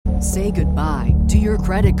Say goodbye to your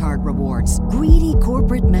credit card rewards. Greedy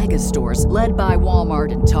corporate mega stores, led by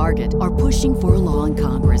Walmart and Target, are pushing for a law in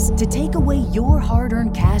Congress to take away your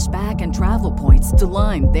hard-earned cash back and travel points to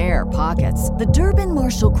line their pockets. The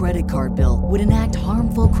Durbin-Marshall credit card bill would enact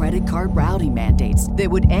harmful credit card routing mandates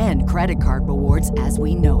that would end credit card rewards as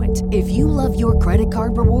we know it. If you love your credit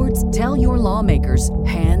card rewards, tell your lawmakers,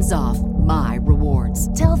 hands off my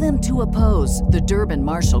rewards. Tell them to oppose the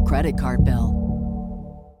Durbin-Marshall credit card bill.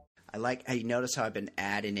 I like how you notice how I've been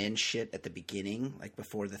adding in shit at the beginning, like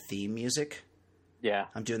before the theme music. Yeah.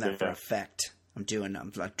 I'm doing that for effect. I'm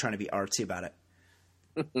like trying to be artsy about it.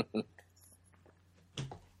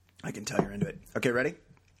 I can tell you're into it. Okay, ready?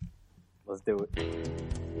 Let's do it.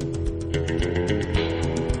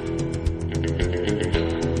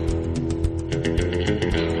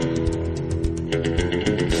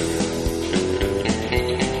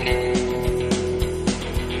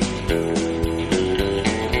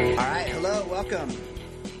 Welcome.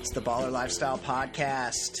 It's the Baller Lifestyle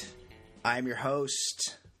Podcast. I'm your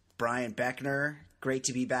host, Brian Beckner. Great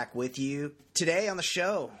to be back with you today on the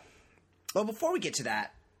show. Well, before we get to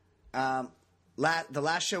that, the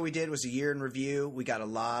last show we did was a year in review. We got a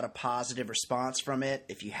lot of positive response from it.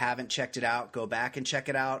 If you haven't checked it out, go back and check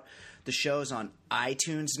it out. The show's on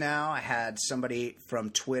iTunes now. I had somebody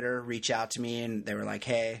from Twitter reach out to me, and they were like,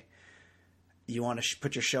 hey, you want to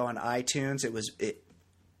put your show on iTunes?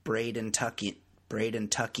 Braden Tuckian.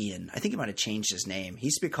 I think he might have changed his name. He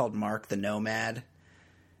used to be called Mark the Nomad.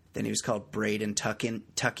 Then he was called Braden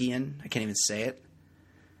Tuckian. I can't even say it.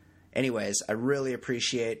 Anyways, I really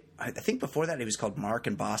appreciate... I think before that he was called Mark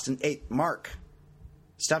in Boston. Hey, Mark,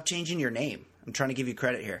 stop changing your name. I'm trying to give you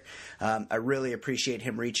credit here. I really appreciate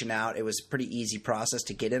him reaching out. It was a pretty easy process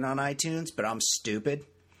to get in on iTunes, but I'm stupid.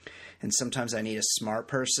 And sometimes I need a smart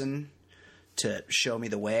person to show me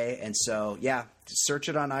the way. And so, yeah, search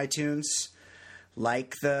it on iTunes.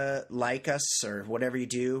 Like us or whatever you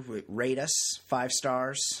do. Rate us 5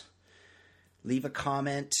 stars. Leave a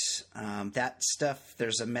comment. That stuff,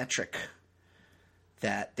 there's a metric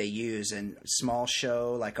that they use. And small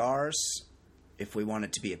show like ours, if we want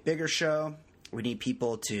it to be a bigger show, we need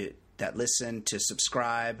people that listen to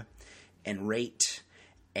subscribe and rate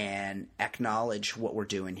and acknowledge what we're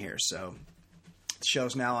doing here. So the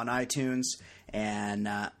show's now on iTunes, and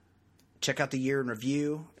check out the year in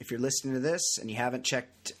review. If you're listening to this and you haven't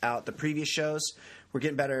checked out the previous shows, we're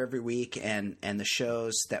getting better every week, and the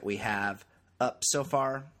shows that we have up so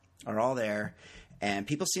far are all there, and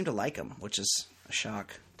people seem to like them, which is a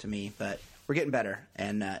shock to me, but we're getting better,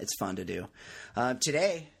 and it's fun to do.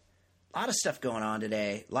 Today, a lot of stuff going on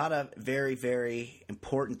today, a lot of very, very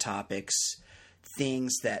important topics,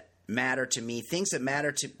 things that matter to me, things that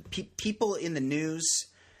matter to people in the news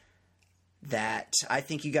that I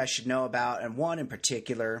think you guys should know about. And one in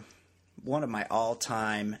particular, one of my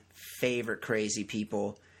all-time favorite crazy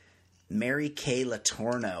people, Mary Kay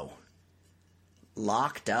Letourneau,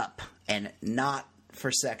 locked up, and not for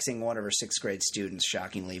sexing one of her 6th grade students,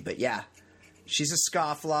 shockingly. But yeah, she's a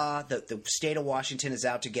scofflaw. The state of Washington is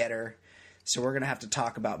out to get her. So we're going to have to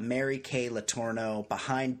talk about Mary Kay Letourneau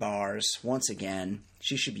behind bars once again.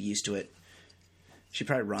 She should be used to it. She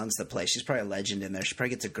probably runs the place. She's probably a legend in there. She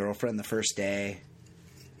probably gets a girlfriend the first day.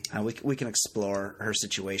 We can explore her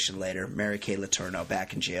situation later. Mary Kay Letourneau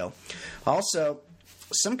back in jail. Also,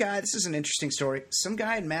 some guy, this is an interesting story, some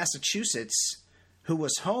guy in Massachusetts who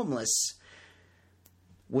was homeless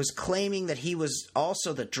was claiming that he was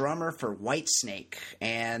also the drummer for Whitesnake.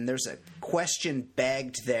 And there's a question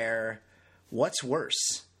begged there, what's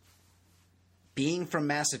worse? Being from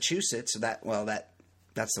Massachusetts,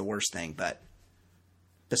 that's the worst thing, but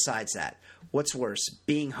besides that, what's worse,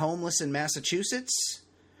 being homeless in Massachusetts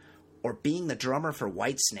or being the drummer for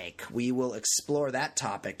Whitesnake? We will explore that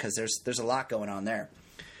topic because there's a lot going on there.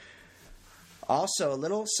 Also, a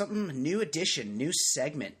little something, new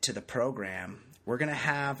segment to the program. We're going to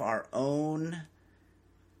have our own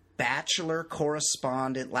Bachelor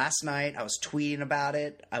correspondent. Last night, I was tweeting about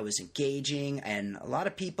it. I was engaging, and a lot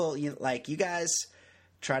of people, you guys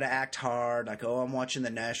try to act hard, like, oh, I'm watching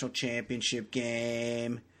the national championship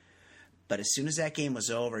game. But as soon as that game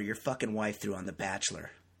was over, your fucking wife threw on The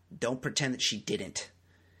Bachelor. Don't pretend that she didn't.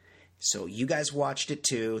 So you guys watched it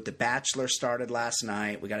too. The Bachelor started last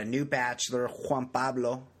night. We got a new Bachelor, Juan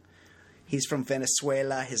Pablo. He's from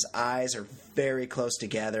Venezuela. His eyes are very close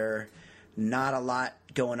together. Not a lot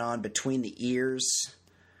going on between the ears.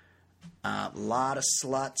 A lot of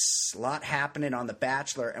sluts. A lot happening on The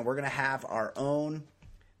Bachelor. And we're going to have our own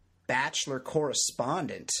Bachelor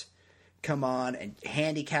correspondent come on and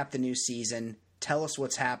handicap the new season, tell us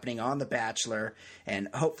what's happening on The Bachelor, and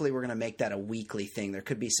hopefully we're going to make that a weekly thing. There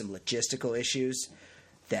could be some logistical issues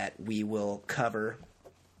that we will cover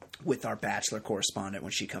with our Bachelor correspondent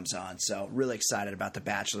when she comes on. So really excited about the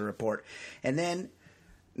Bachelor report. And then,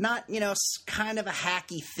 not, kind of a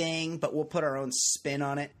hacky thing, but we'll put our own spin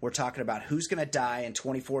on it. We're talking about who's going to die in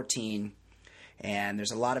 2014. And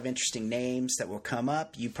there's a lot of interesting names that will come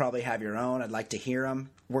up. You probably have your own. I'd like to hear them.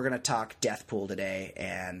 We're going to talk Death Pool today,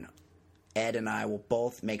 and Ed and I will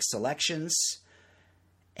both make selections,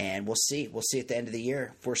 and we'll see. We'll see at the end of the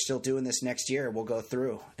year. If we're still doing this next year, we'll go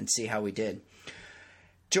through and see how we did.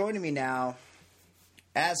 Joining me now,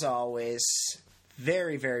 as always,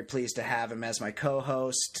 very, very pleased to have him as my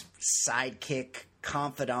co-host, sidekick,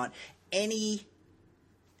 confidant, any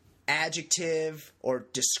adjective or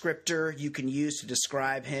descriptor you can use to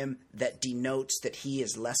describe him that denotes that he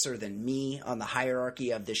is lesser than me on the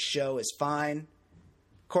hierarchy of this show is fine.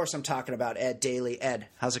 Of course, I'm talking about Ed Daly. Ed,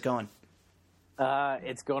 how's it going?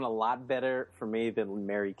 It's going a lot better for me than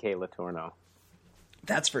Mary Kay Letourneau.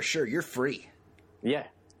 That's for sure. You're free. Yeah,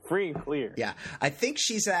 free and clear. Yeah. I think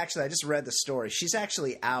she's actually, I just read the story, she's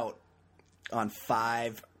actually out on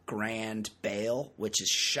 $5,000 bail, which is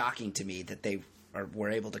shocking to me that they were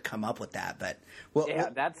able to come up with that. But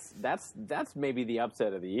that's maybe the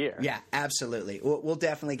upset of the year. Yeah, absolutely. We'll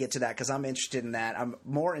definitely get to that because I'm interested in that. I'm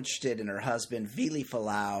more interested in her husband, Vili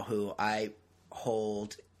Falau, who I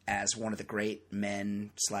hold as one of the great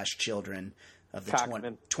men/children of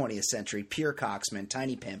the 20th century. Pure Coxman,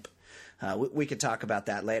 tiny pimp. We could talk about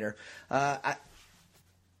that later.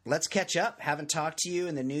 Let's catch up. Haven't talked to you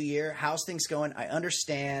in the new year. How's things going? I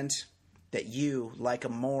understand that you, like a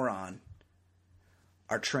moron,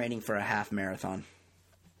 are training for a half marathon.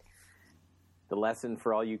 The lesson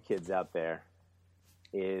for all you kids out there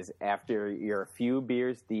is after you're a few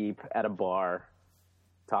beers deep at a bar,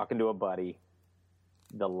 talking to a buddy,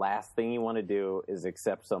 the last thing you want to do is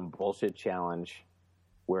accept some bullshit challenge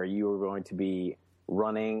where you are going to be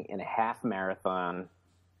running in a half marathon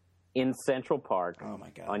in Central Park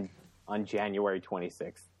on January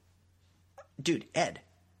 26th. Dude, Ed,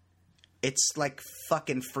 it's like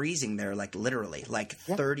fucking freezing there, like literally, like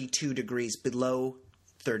 32 degrees, below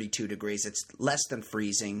 32 degrees. It's less than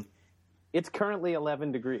freezing. It's currently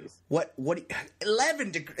 11 degrees. What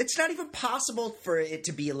 11 degrees? It's not even possible for it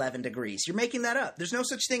to be 11 degrees. You're making that up. There's no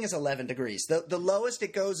such thing as 11 degrees. The lowest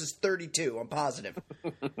it goes is 32. I'm positive.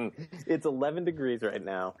 It's 11 degrees right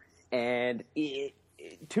now. And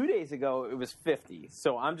 2 days ago, it was 50.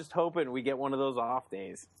 So I'm just hoping we get one of those off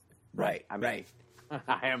days. Right.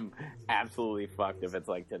 I am absolutely fucked if it's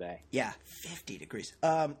like today. Yeah, 50 degrees.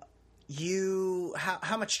 How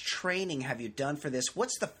much training have you done for this?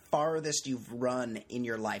 What's the farthest you've run in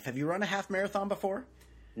your life? Have you run a half marathon before?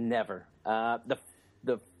 Never.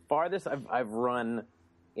 The farthest I've run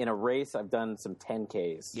in a race, I've done some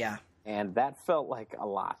 10Ks. Yeah. And that felt like a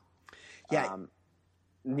lot. Yeah.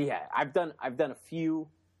 I've done a few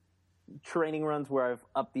training runs where I've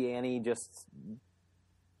upped the ante just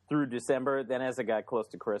through December. Then as I got close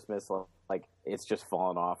to Christmas, like it's just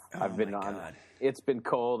fallen off. God. It's been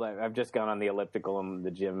cold. I've just gone on the elliptical in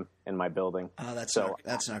the gym in my building. Oh, that's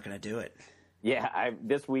not going to do it. Yeah,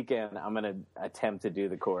 this weekend I'm going to attempt to do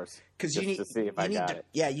the course because to see if I got it.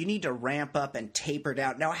 Yeah, you need to ramp up and taper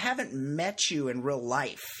down. Now, I haven't met you in real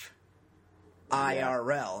life,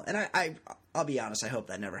 IRL, and I'll be honest, I hope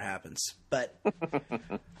that never happens. But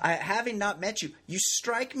having not met you, you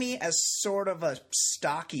strike me as sort of a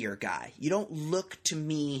stockier guy. You don't look to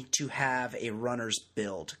me to have a runner's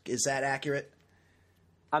build. Is that accurate?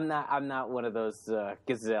 I'm not one of those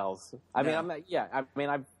gazelles. I mean, I'm not. Yeah, I mean,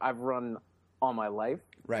 I've run all my life,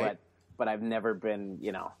 right? But I've never been,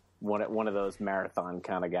 one of those marathon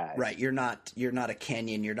kind of guys. Right. You're not a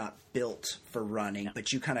Kenyan. You're not built for running,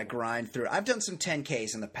 but you kind of grind through. I've done some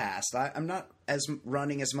 10Ks in the past. I'm not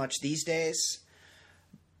running as much these days,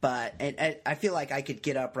 but I feel like I could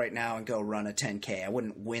get up right now and go run a 10K. I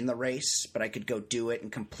wouldn't win the race, but I could go do it and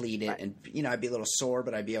complete it. Right. And, I'd be a little sore,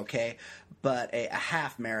 but I'd be okay. But a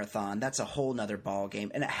half marathon, that's a whole nother ball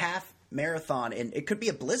game. And a half marathon, and it could be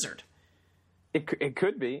a blizzard. It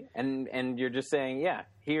could be, and you're just saying,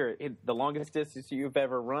 the longest distance you've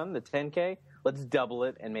ever run, the 10K, let's double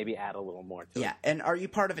it and maybe add a little more to it. Yeah, and are you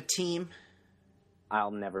part of a team? I'll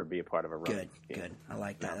never be a part of a run. Good. I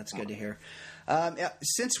like that. That's good to hear.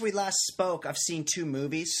 Since we last spoke, I've seen 2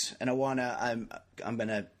 movies, and I'm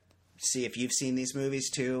gonna see if you've seen these movies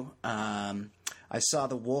too. I saw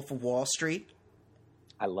The Wolf of Wall Street.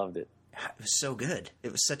 I loved it. It was so good.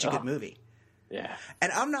 It was such a good movie. Yeah.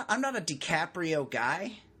 And I'm not a DiCaprio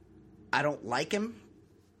guy. I don't like him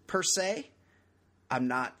per se. I'm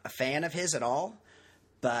not a fan of his at all,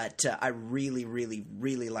 but I really, really,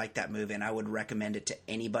 really like that movie, and I would recommend it to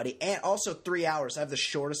anybody. And also 3 hours. I have the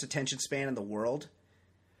shortest attention span in the world.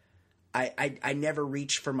 I never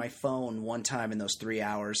reached for my phone one time in those 3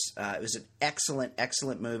 hours. It was an excellent,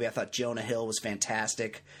 excellent movie. I thought Jonah Hill was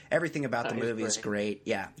fantastic. Everything about the movie is great.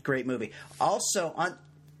 Yeah, great movie. Also,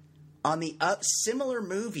 on the similar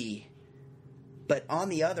movie, but on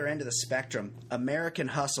the other end of the spectrum, American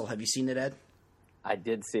Hustle. Have you seen it, Ed? I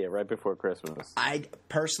did see it right before Christmas. I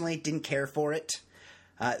personally didn't care for it.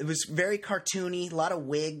 It was very cartoony, a lot of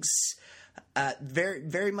wigs. Very,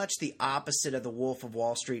 very much the opposite of The Wolf of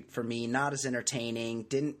Wall Street for me. Not as entertaining.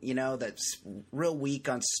 That's real weak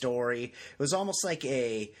on story. It was almost like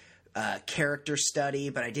a character study,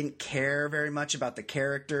 but I didn't care very much about the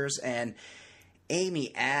characters. And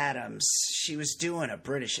Amy Adams, she was doing a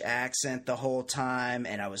British accent the whole time,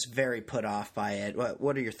 and I was very put off by it.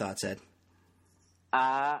 What are your thoughts, Ed?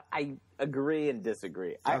 I agree and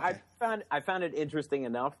disagree. Okay. I found it interesting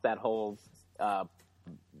enough, that whole ab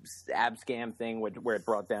scam thing where it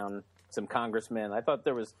brought down some congressmen. I thought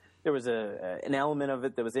there was an element of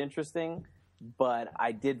it that was interesting, but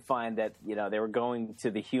I did find that they were going to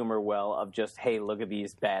the humor well of just, hey, look at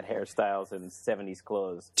these bad hairstyles and 70s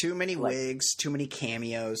clothes. Too many wigs, too many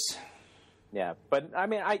cameos. Yeah, but I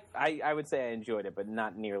mean, I would say I enjoyed it, but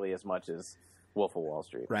not nearly as much as Wolf of Wall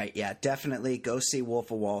Street. Right, yeah, definitely go see Wolf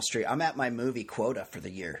of Wall Street. I'm at my movie quota for the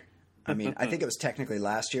year. I mean, I think it was technically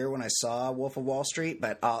last year when I saw Wolf of Wall Street,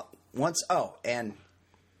 but and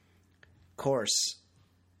of course,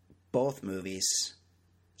 both movies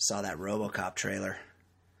saw that RoboCop trailer.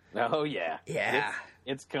 Oh, yeah. Yeah.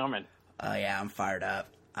 It's coming. Oh, yeah, I'm fired up.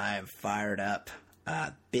 I am fired up.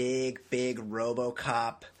 Big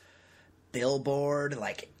RoboCop billboard,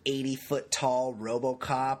 like 80-foot tall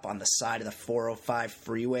RoboCop on the side of the 405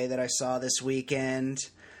 freeway that I saw this weekend.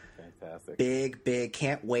 Fantastic. Big.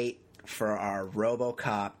 Can't wait for our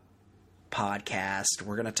RoboCop podcast.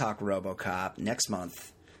 We're going to talk RoboCop next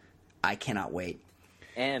month. I cannot wait.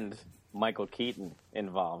 And Michael Keaton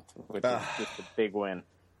involved, which is just a big win.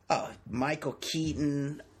 Oh, Michael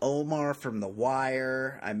Keaton, Omar from The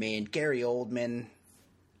Wire. I mean, Gary Oldman.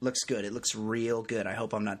 Looks good. It looks real good. I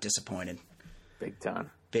hope I'm not disappointed. Big time.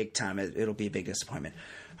 Big time. It'll be a big disappointment.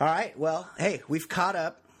 All right. Well, hey, we've caught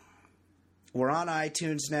up. We're on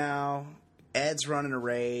iTunes now. Ed's running a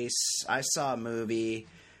race. I saw a movie.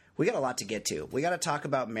 We got a lot to get to. We got to talk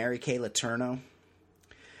about Mary Kay Letourneau.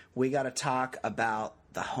 We got to talk about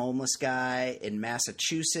the homeless guy in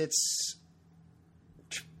Massachusetts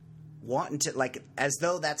wanting to, like, as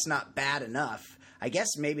though that's not bad enough, I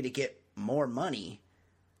guess maybe to get more money,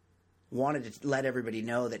 wanted to let everybody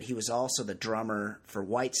know that he was also the drummer for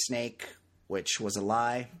Whitesnake, which was a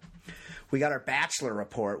lie. We got our Bachelor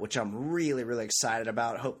report, which I'm really, really excited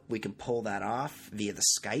about. Hope we can pull that off via the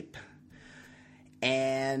Skype.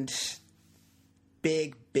 And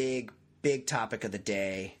big topic of the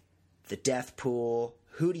day, the death pool.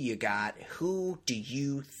 Who do you got? Who do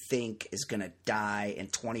you think is going to die in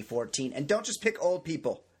 2014? And don't just pick old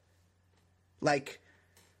people. Like,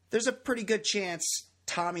 there's a pretty good chance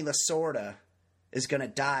Tommy Lasorda is going to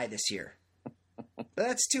die this year. But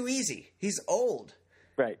that's too easy. He's old.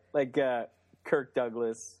 Right. Like Kirk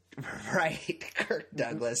Douglas. Right. Kirk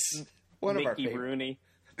Douglas. One of our Mickey favorites. Rooney.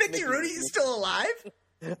 Mickey Rooney's still alive?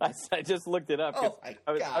 I just looked it up. Oh, my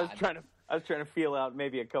I was God. I was trying to feel out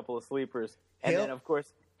maybe a couple of sleepers. And then, of course,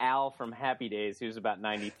 Al from Happy Days, who's about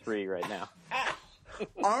 93 right now.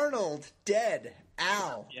 Arnold, dead.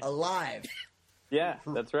 Al, alive. Yeah,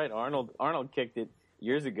 that's right. Arnold kicked it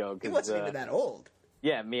years ago. He wasn't even that old.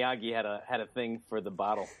 Yeah, Miyagi had a thing for the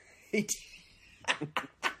bottle. He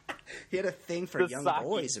had a thing for young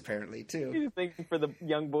boys, apparently, too. He had a thing for the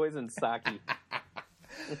young boys and sake.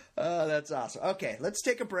 Oh, that's awesome. Okay, let's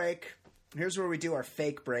take a break. Here's where we do our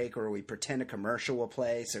fake break, or we pretend a commercial will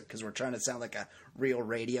play, because we're trying to sound like a real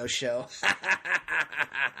radio show.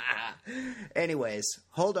 Anyways,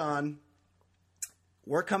 hold on.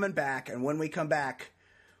 We're coming back, and when we come back,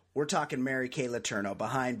 we're talking Mary Kay Letourneau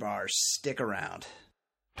behind bars. Stick around.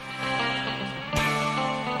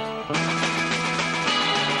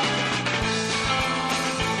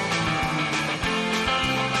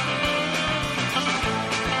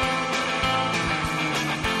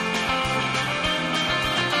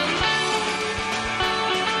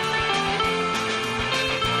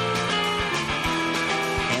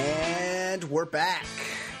 We're back.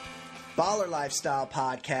 Baller Lifestyle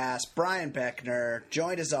Podcast. Brian Beckner,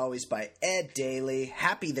 joined as always by Ed Daly.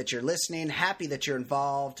 Happy that you're listening. Happy that you're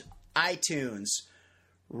involved. iTunes.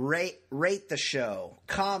 Rate the show.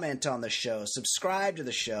 Comment on the show. Subscribe to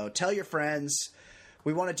the show. Tell your friends.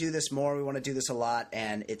 we want to do this more. We want to do this a lot,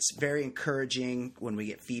 and it's very encouraging when we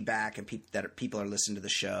get feedback and people are listening to the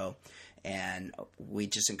show. And we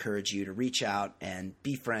just encourage you to reach out and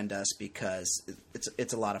befriend us because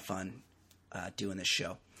it's a lot of fun doing this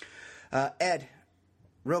show. Ed,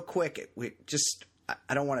 real quick,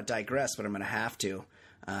 I don't want to digress, but I'm going to have to.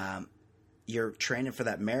 You're training for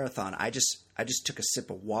that marathon. I just took a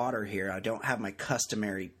sip of water here. I don't have my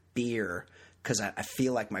customary beer because I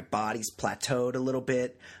feel like my body's plateaued a little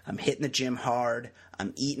bit. I'm hitting the gym hard.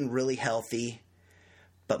 I'm eating really healthy.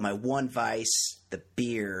 But my one vice, the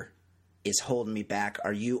beer, is holding me back.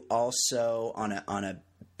 Are you also on a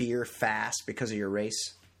beer fast because of your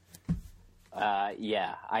race?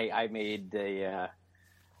 Yeah, I made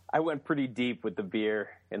I went pretty deep with the beer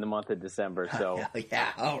in the month of December. So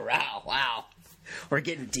yeah. Oh wow. We're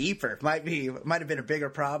getting deeper. Might have been a bigger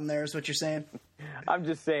problem there, is what you're saying? I'm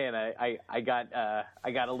just saying I got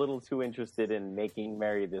a little too interested in making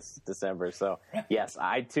merry this December. So yes,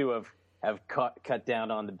 I too have cut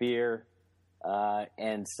down on the beer,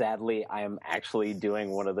 and sadly I am actually doing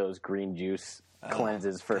one of those green juice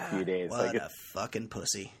cleanses for a few days. What a fucking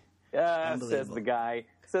pussy!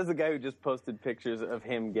 Says the guy who just posted pictures of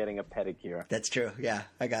him getting a pedicure. That's true. Yeah,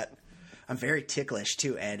 I'm very ticklish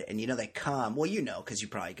too, Ed. And they come. Well, because you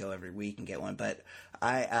probably go every week and get one. But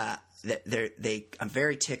I'm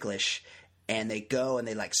very ticklish, and they go and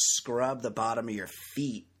they like scrub the bottom of your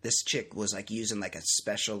feet. This chick was like using like a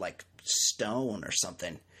special like stone or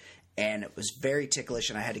something, and it was very ticklish.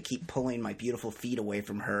 And I had to keep pulling my beautiful feet away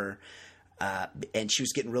from her, and she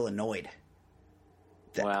was getting real annoyed.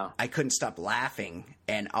 Wow. I couldn't stop laughing,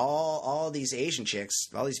 and all these Asian chicks,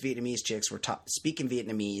 all these Vietnamese chicks were speaking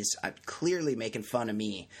Vietnamese, clearly making fun of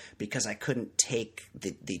me because I couldn't take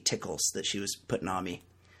the tickles that she was putting on me.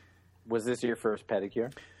 Was this your first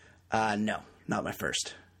pedicure? No, not my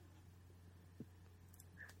first.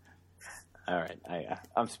 All right,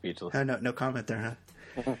 I'm speechless. No comment there,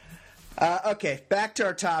 huh? Okay, back to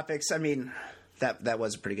our topics. I mean, that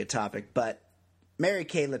was a pretty good topic, but Mary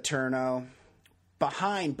Kay Letourneau,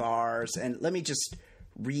 behind bars, and let me just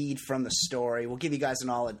read from the story. We'll give you guys an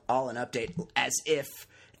update, as if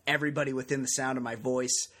everybody within the sound of my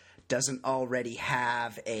voice doesn't already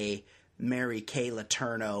have a Mary Kay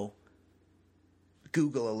Letourneau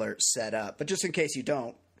Google alert set up. But just in case you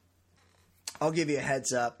don't, I'll give you a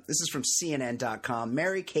heads up. This is from CNN.com.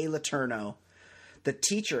 Mary Kay Letourneau, the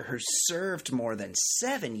teacher who served more than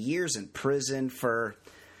 7 years in prison for,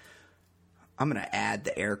 I'm going to add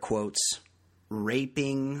the air quotes,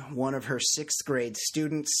 raping one of her 6th grade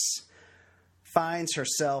students, finds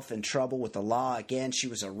herself in trouble with the law again. She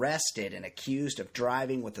was arrested and accused of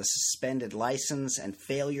driving with a suspended license and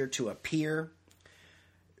failure to appear.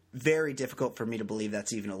 Very difficult for me to believe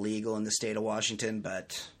that's even illegal in the state of Washington,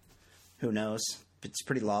 but who knows? It's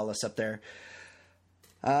pretty lawless up there.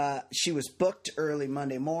 She was booked early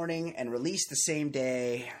Monday morning and released the same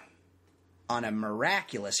day on a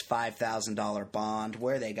miraculous $5,000 bond.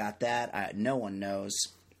 Where they got that, no one knows.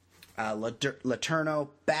 Letourneau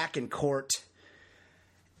back in court,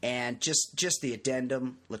 and just the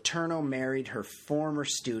addendum: Letourneau married her former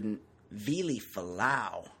student Vili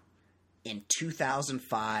Falau in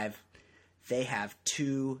 2005. They have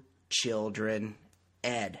 2 children.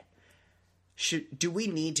 Ed, do we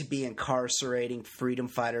need to be incarcerating freedom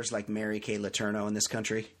fighters like Mary Kay Letourneau in this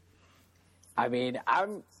country? I mean,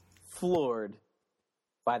 I'm floored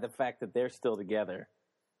by the fact that they're still together.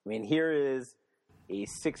 I mean, here is a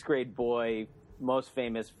 6th grade boy, most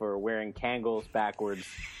famous for wearing Kangol backwards,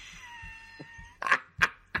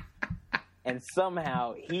 and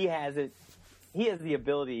somehow he has the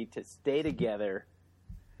ability to stay together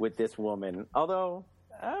with this woman, although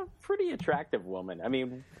a pretty attractive woman. I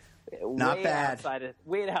mean, not bad.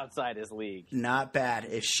 Way outside his league. Not bad.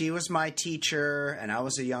 If she was my teacher and I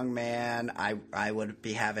was a young man, I would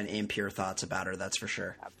be having impure thoughts about her. That's for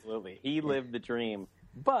sure. Absolutely, he lived the dream.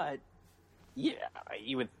 But yeah,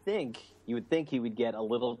 you would think he would get a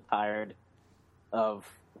little tired of.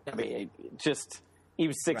 I mean, he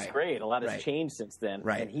was 6th grade. A lot has changed since then,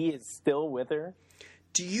 and he is still with her.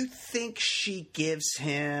 Do you think she gives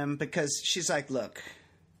him, because she's like, look,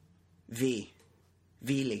 Vili,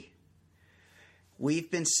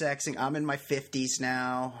 we've been sexing. I'm in my 50s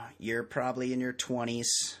now. You're probably in your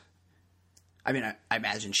 20s. I mean, I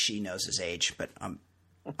imagine she knows his age, but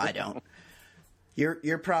I don't.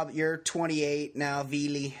 You're 28 now,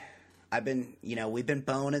 Vili. We've been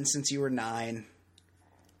boning since you were 9.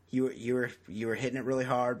 You were hitting it really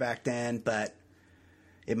hard back then, but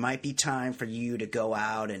it might be time for you to go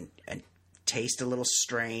out and taste a little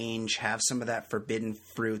strange, have some of that forbidden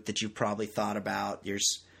fruit that you've probably thought about.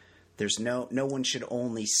 There's There's no one should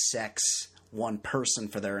only sex one person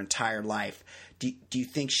for their entire life. Do you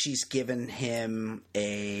think she's given him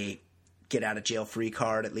a get out of jail free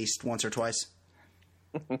card at least once or twice?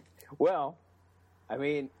 Well, I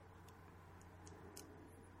mean,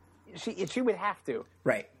 she would have to,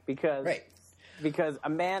 right? Because a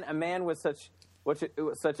man with such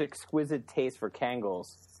exquisite taste for Kangles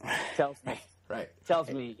tells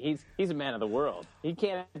me he's a man of the world. He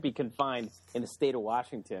can't be confined in the state of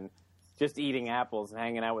Washington just eating apples and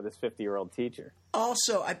hanging out with his 50-year-old teacher.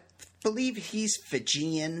 Also, I believe he's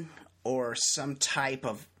Fijian or some type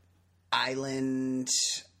of island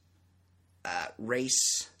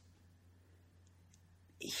race.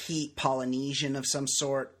 Polynesian of some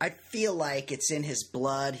sort. I feel like it's in his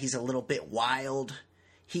blood. He's a little bit wild.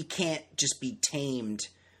 He can't just be tamed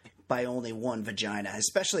by only one vagina,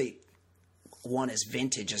 especially one as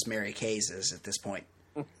vintage as Mary Kay's is at this point.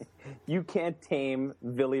 You can't tame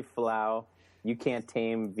Vili Flau. You can't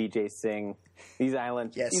tame Vijay Singh. These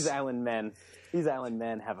island men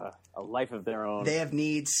have a life of their own. They have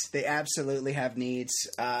needs. They absolutely have needs.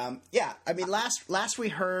 I mean, last we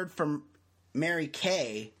heard from Mary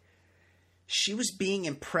Kay, she was being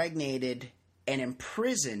impregnated and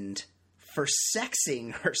imprisoned for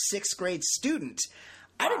sexing her 6th grade student.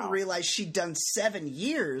 Wow. I didn't realize she'd done 7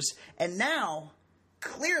 years, and now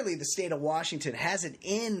clearly the state of Washington has it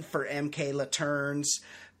in for MK Latourns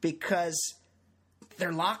because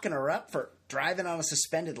they're locking her up for driving on a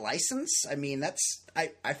suspended license. I mean,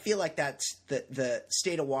 I feel like that's the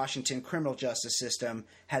state of Washington criminal justice system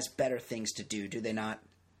has better things to do they not?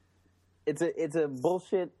 It's a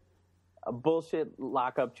bullshit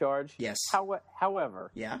lockup charge. Yes.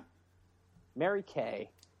 However, yeah, Mary Kay,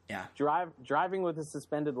 yeah, driving with a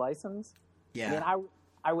suspended license. Yeah, I mean,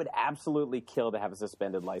 I would absolutely kill to have a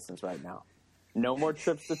suspended license right now. No more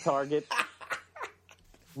trips to Target.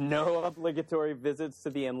 No obligatory visits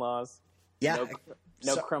to the in-laws. Yeah,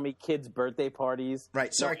 no crummy kids' birthday parties.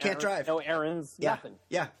 Right. Sorry, can't drive. No errands. Yeah. Nothing.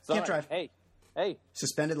 Yeah, Sorry. can't drive. Hey.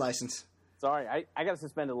 Suspended license. Sorry, I got a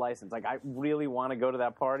suspended license. Like, I really want to go to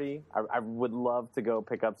that party. I would love to go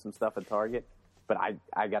pick up some stuff at Target, but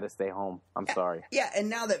I got to stay home. I'm sorry. Yeah, and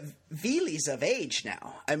now that Vili's of age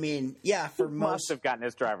now, I mean, for must have gotten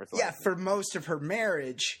his driver's license. Yeah, for most of her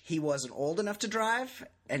marriage, he wasn't old enough to drive,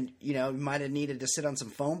 and might have needed to sit on some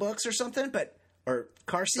phone books or something, or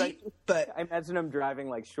car seat. But I imagine him driving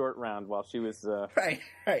like short round while she was right.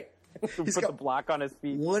 He's put the block on his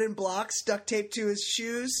feet, wooden blocks duct taped to his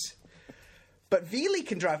shoes. But Vili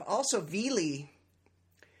can drive. Also, Vili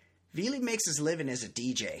makes his living as a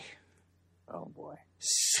DJ. Oh boy!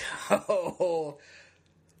 So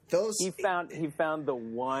he found the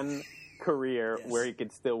one career where he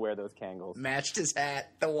could still wear those Kangles. Matched his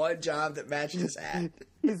hat. The one job that matched his hat.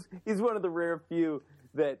 He's one of the rare few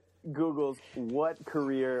that Googles what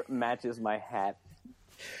career matches my hat.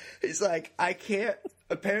 He's like, I can't.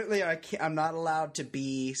 Apparently, I'm not allowed to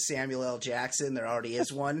be Samuel L. Jackson. There already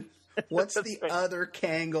is one. What's the other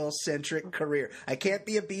Kangle-centric career? I can't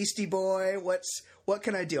be a Beastie Boy. What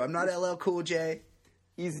can I do? I'm not LL Cool J.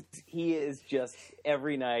 He is just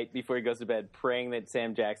every night before he goes to bed praying that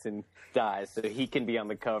Sam Jackson dies so he can be on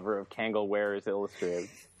the cover of Kangle Wearers Illustrated.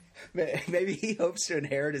 Maybe he hopes to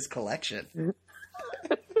inherit his collection.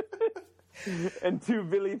 And to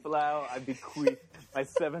Vili Flau, I bequeath my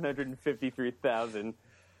 753,000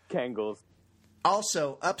 Kangles.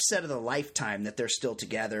 Also, upset of the lifetime that they're still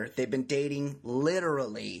together. They've been dating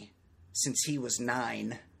literally since he was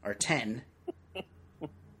 9 or 10.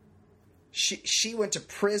 She went to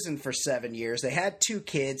prison for 7 years. They had 2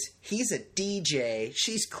 kids. He's a DJ.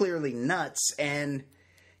 She's clearly nuts, and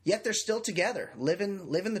yet they're still together, living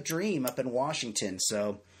the dream up in Washington.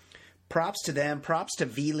 So, props to them. Props to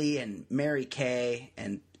Vili and Mary Kay,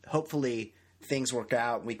 and hopefully things work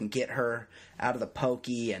out. We can get her out of the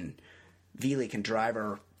pokey, and Vili can drive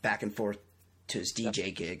her back and forth to his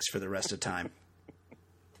DJ gigs for the rest of the time.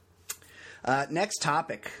 Next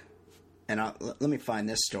topic, and let me find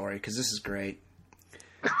this story because this is great.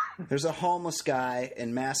 There's a homeless guy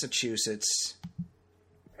in Massachusetts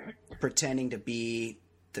pretending to be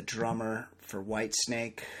the drummer for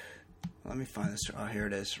Whitesnake. Let me find this. Oh, here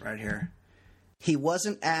it is, right here. He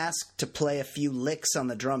wasn't asked to play a few licks on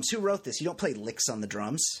the drums. Who wrote this? You don't play licks on the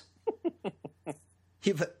drums.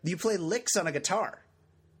 You play licks on a guitar.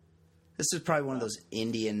 This is probably one of those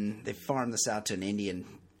Indian... They farm this out to an Indian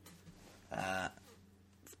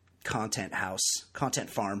content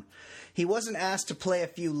farm. He wasn't asked to play a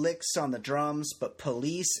few licks on the drums, but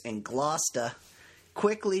police in Gloucester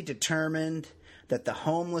quickly determined that the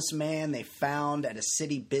homeless man they found at a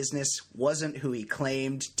city business wasn't who he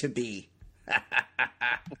claimed to be.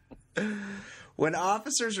 When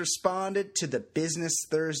officers responded to the Business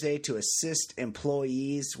Thursday to assist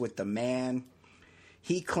employees with the man,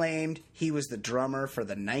 he claimed he was the drummer for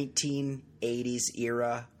the 1980s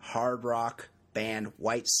era hard rock band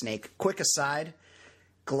Whitesnake. Quick aside,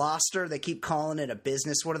 Gloucester, they keep calling it a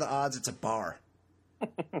business. What are the odds it's a bar?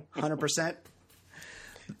 100%?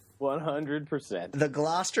 100%. The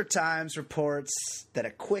Gloucester Times reports that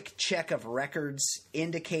a quick check of records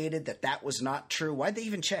indicated that was not true. Why'd they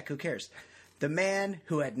even check? Who cares? The man,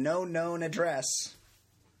 who had no known address,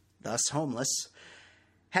 thus homeless,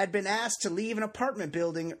 had been asked to leave an apartment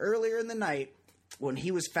building earlier in the night when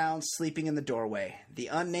he was found sleeping in the doorway. The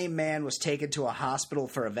unnamed man was taken to a hospital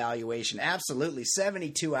for evaluation. Absolutely.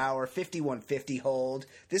 72-hour, 5150 hold.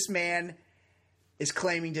 This man is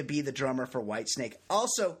claiming to be the drummer for Whitesnake.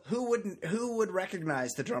 Also, who would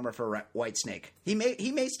recognize the drummer for Whitesnake? He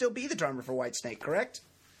may still be the drummer for Whitesnake, correct?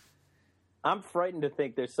 I'm frightened to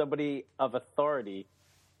think there's somebody of authority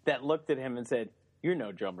that looked at him and said, "You're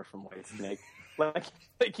no drummer from Whitesnake." like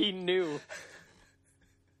he knew.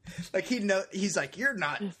 He's like, "You're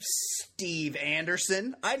not Steve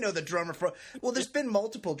Anderson. I know the drummer for..." Well, there's been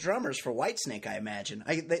multiple drummers for Whitesnake, I imagine.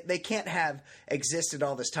 They can't have existed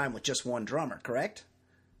all this time with just one drummer, correct?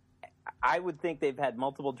 I would think they've had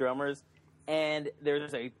multiple drummers, and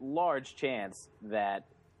there's a large chance that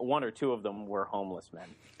one or two of them were homeless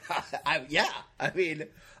men. I mean,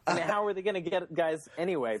 how are they going to get guys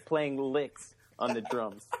anyway playing licks on the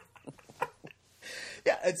drums?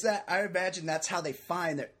 Yeah, it's that. I imagine that's how they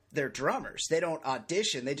find their drummers. They don't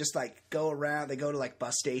audition. They just go around. They go to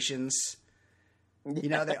bus stations. You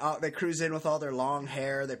know, they cruise in with all their long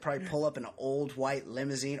hair. They probably pull up an old white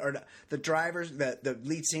limousine, or the drivers. The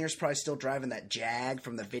lead singer's probably still driving that Jag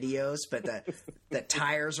from the videos, but the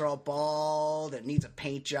tires are all bald. It needs a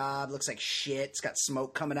paint job. Looks like shit. It's got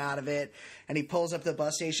smoke coming out of it. And he pulls up to the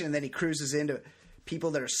bus station, and then he cruises into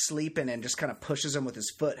people that are sleeping and just kind of pushes them with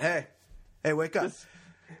his foot. Hey, wake up!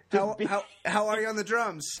 How are you on the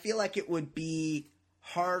drums? I feel like it would be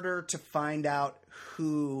harder to find out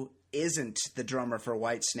who isn't the drummer for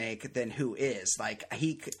Whitesnake than who is.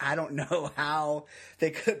 I don't know how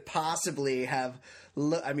they could possibly have.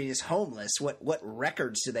 He's homeless. What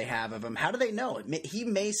records do they have of him? How do they know? He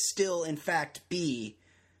may still, in fact, be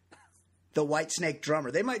the Whitesnake drummer.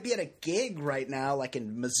 They might be at a gig right now, like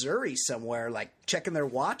in Missouri somewhere, checking their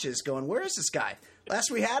watches, going, "Where is this guy?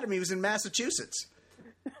 Last we had him, he was in Massachusetts."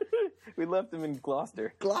 We left him in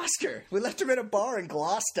Gloucester. We left him in a bar in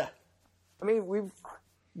Gloucester. I mean, we've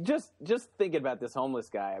just thinking about this homeless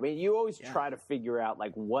guy. I mean, you always try to figure out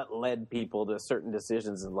what led people to certain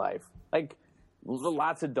decisions in life.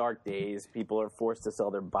 Lots of dark days. People are forced to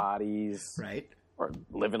sell their bodies, right, or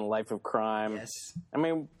live in a life of crime. Yes. I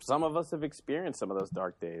mean, some of us have experienced some of those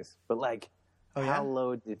dark days. But how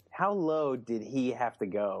low did he have to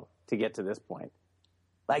go to get to this point?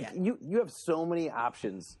 You have so many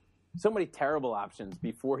options. So many terrible options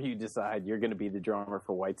before you decide you're going to be the drummer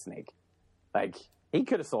for Whitesnake. He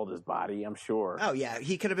could have sold his body, I'm sure. Oh, yeah.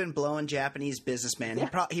 He could have been blowing Japanese businessman.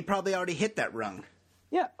 Yeah. He probably already hit that rung.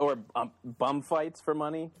 Yeah, or bum fights for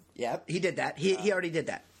money. Yeah, he did that. He already did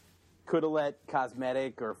that. Could have let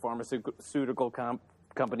cosmetic or pharmaceutical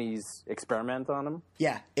companies experiment on him.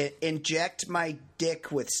 Yeah, inject my dick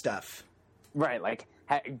with stuff. Right,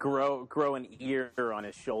 grow an ear on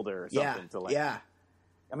his shoulder or something. Yeah.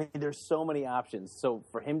 I mean, there's so many options. So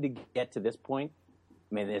for him to get to this point,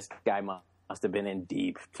 this guy must have been in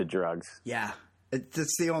deep to drugs. Yeah,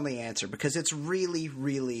 that's the only answer, because it's really,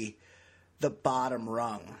 really the bottom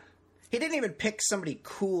rung. He didn't even pick somebody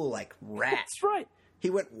cool like Rat. That's right. He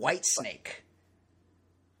went Whitesnake.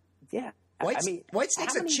 Yeah.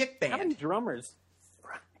 Whitesnake's a chick band. How many drummers?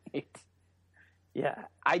 Right. Yeah.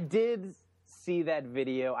 I did see that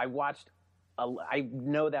video. I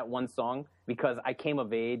know that one song because I came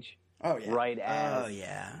of age right as...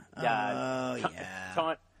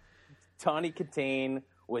 Tawny Katane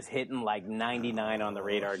was hitting 99 on the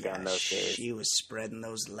radar gun those days. She was spreading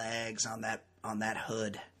those legs on that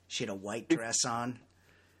hood. She had a white dress on.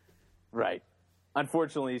 Right.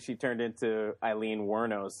 Unfortunately, she turned into Eileen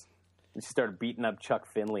Wuornos, and she started beating up Chuck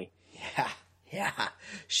Finley. Yeah.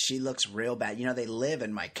 She looks real bad. They live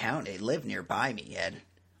in my county. They live nearby me, Ed.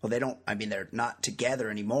 Well, they don't. They're not together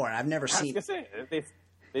anymore. I've never seen... I was going to say,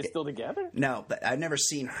 they still together? No, but I've never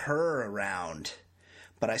seen her around.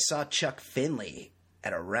 But I saw Chuck Finley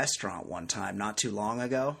at a restaurant one time not too long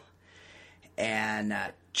ago. And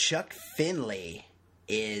Chuck Finley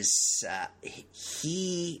is...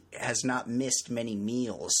 he has not missed many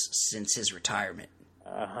meals since his retirement.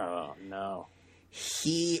 Oh, no.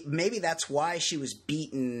 Maybe that's why she was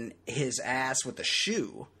beating his ass with a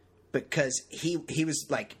shoe. because he was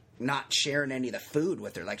like not sharing any of the food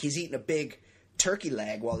with her. Like he's eating a big turkey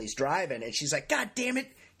leg while he's driving, and she's like, "God damn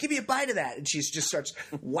it, give me a bite of that!" And she just starts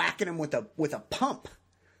whacking him with a pump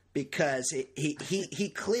because he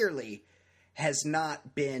clearly has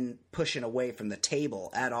not been pushing away from the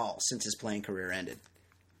table at all since his playing career ended.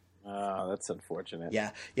 Oh, that's unfortunate.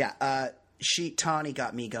 Yeah. Tawny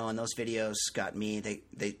got me going. Those videos got me.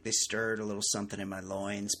 They stirred a little something in my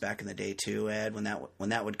loins back in the day too, Ed. When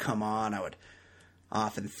that would come on, I would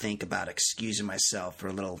often think about excusing myself for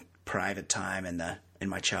a little private time in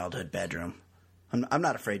my childhood bedroom. I'm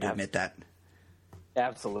not afraid to admit that.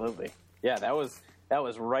 Absolutely. Yeah, that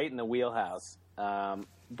was right in the wheelhouse.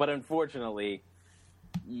 But unfortunately,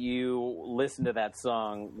 you listen to that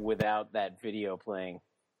song without that video playing.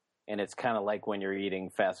 And it's kind of like when you're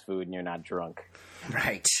eating fast food and you're not drunk.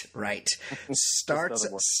 Right.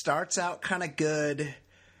 Starts out kind of good,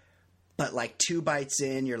 but like 2 bites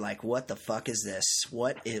in, you're like, "What the fuck is this?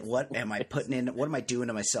 What am I putting in? What am I doing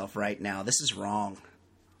to myself right now? This is wrong."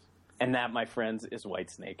 And that, my friends, is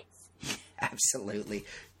Whitesnake. Absolutely,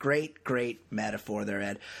 great metaphor there,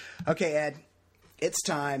 Ed. Okay, Ed, it's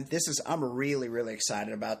time. I'm really really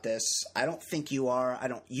excited about this. I don't think you are.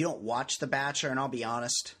 You don't watch The Bachelor, and I'll be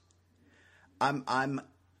honest. I'm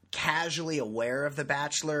casually aware of The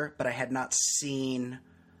Bachelor, but I had not seen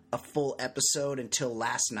a full episode until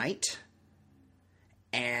last night.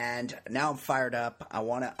 And now I'm fired up. I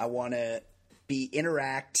want to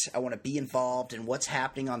interact. I want to be involved in what's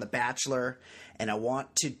happening on The Bachelor, and I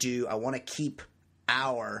want to keep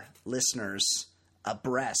our listeners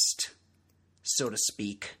abreast, so to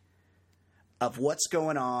speak, of what's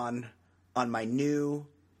going on my new,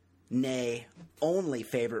 nay, only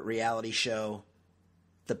favorite reality show,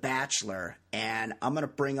 The Bachelor. And I'm going to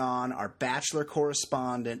bring on our Bachelor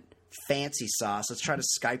correspondent, Fancy Sauce. Let's try to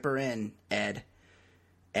Skype her in, Ed.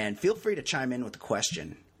 And feel free to chime in with a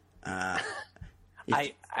question. I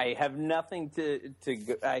have nothing to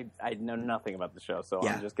I know nothing about the show, so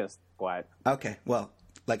yeah. I'm just going to stay quiet. Okay, well,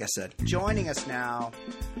 like I said, joining us now,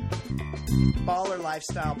 Baller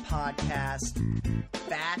Lifestyle Podcast,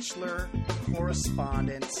 Bachelor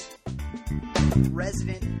correspondent,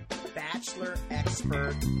 resident Bachelor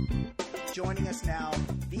expert, joining us now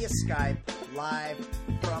via Skype, live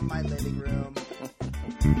from my living room,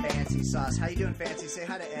 Fancy Sauce. How you doing, Fancy? Say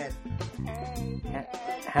hi to Ed. Hey, Ed.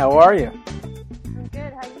 How are you? I'm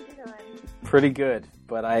good. How you doing? Pretty good,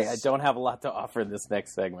 but I don't have a lot to offer in this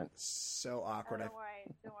next segment. So awkward. Oh,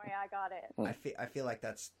 don't worry, I got it. I feel like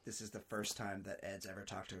this is the first time that Ed's ever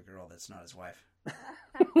talked to a girl that's not his wife.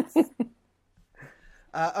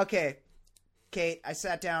 Okay, Kate, I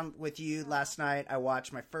sat down with you last night. I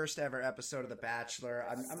watched my first ever episode of The Bachelor.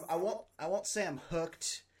 I won't say I'm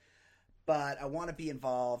hooked, but I want to be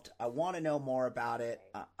involved. I want to know more about it.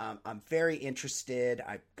 I'm very interested.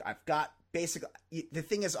 I've got basically the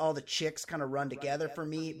thing is all the chicks kind of run together for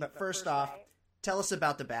me. But first off, tell us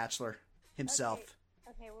about The Bachelor himself.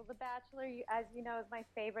 Okay, well, The Bachelor, as you know, is my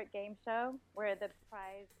favorite game show where the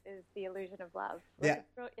prize is the illusion of love. Yeah.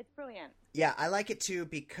 It's brilliant. Yeah, I like it too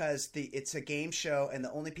because it's a game show, and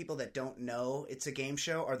the only people that don't know it's a game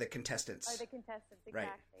show are the contestants. Exactly. Right.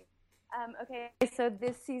 Okay, so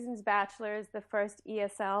this season's Bachelor is the first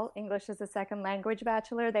ESL, English as a Second Language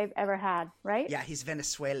Bachelor, they've ever had, right? Yeah, he's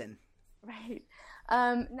Venezuelan. Right.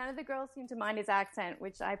 None of the girls seem to mind his accent,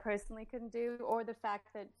 which I personally couldn't do, or the fact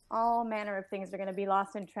that all manner of things are going to be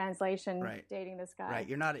lost in translation dating this guy. Right.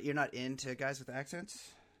 You're not into guys with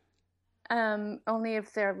accents? Only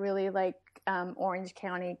if they're really like Orange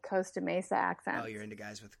County, Costa Mesa accents. Oh, you're into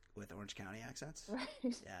guys with Orange County accents? Right.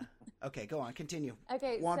 Yeah. Okay, go on. Continue.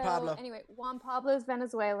 Okay, Juan Pablo. Anyway, Juan Pablo's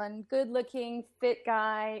Venezuelan, good-looking, fit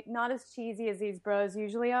guy, not as cheesy as these bros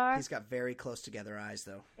usually are. He's got very close together eyes,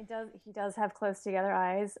 though. He does have close together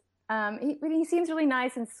eyes. He seems really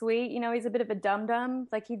nice and sweet. You know, he's a bit of a dum-dum.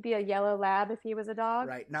 Like he'd be a yellow lab if he was a dog.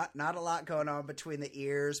 Right. Not a lot going on between the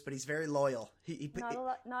ears, but he's very loyal. Not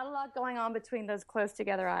a lot going on between those close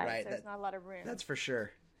together eyes. Right, There's not a lot of room. That's for sure.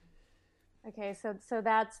 Okay, so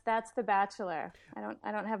that's The Bachelor.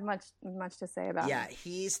 I don't have much to say about him.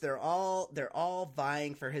 Yeah, they're all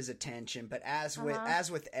vying for his attention, but as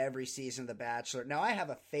with every season of The Bachelor. Now I have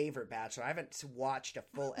a favorite Bachelor. I haven't watched a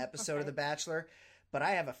full episode of The Bachelor, but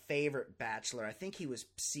I have a favorite Bachelor. I think he was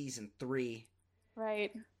season 3.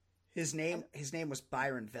 Right. His name was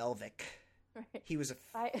Byron Velvick. Right. He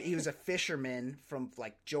was a fisherman from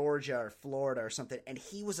like Georgia or Florida or something, and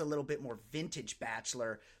he was a little bit more vintage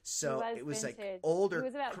Bachelor. So it was vintage. Like older. He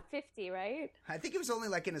was about 50, right? I think he was only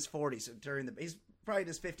like in his 40s he's probably in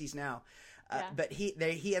his 50s now. Yeah. But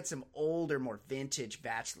he had some older, more vintage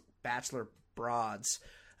Bachelor broads.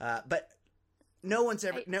 But no one's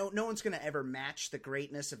ever no one's going to ever match the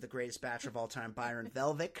greatness of the greatest bachelor of all time, Byron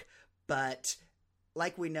Velvick. But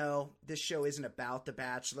like we know, this show isn't about the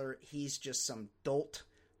Bachelor. He's just some dolt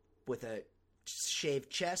with a shaved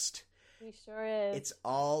chest. He sure is. It's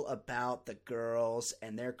all about the girls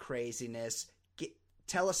and their craziness.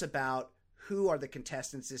 Tell us about who are the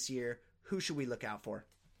contestants this year. Who should we look out for?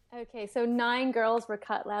 Okay, so 9 girls were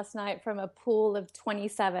cut last night from a pool of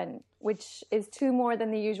 27, which is 2 more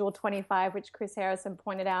than the usual 25, which Chris Harrison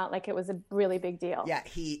pointed out like it was a really big deal. Yeah,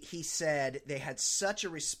 he said they had such a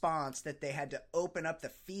response that they had to open up the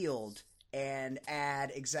field and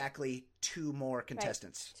add exactly 2 more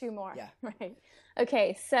contestants. Right. 2 more. Yeah. Right.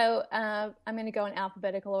 Okay, so I'm going to go in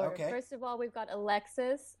alphabetical order. Okay. First of all, we've got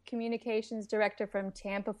Alexis, communications director from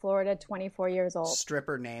Tampa, Florida, 24 years old.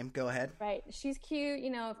 Stripper name. Go ahead. Right. She's cute,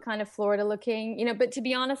 kind of Florida looking, but to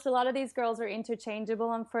be honest, a lot of these girls are interchangeable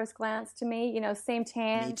on first glance to me. Same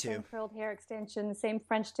tan, Me too. Same curled hair extensions, same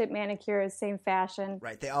French tip manicures, same fashion.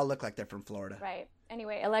 Right. They all look like they're from Florida. Right.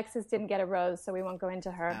 Anyway, Alexis didn't get a rose, so we won't go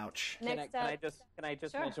into her. Ouch. Next Can I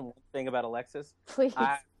just Sure. mention one thing about Alexis? Please.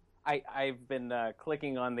 I've been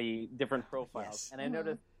clicking on the different profiles, Yes. and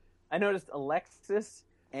I noticed Alexis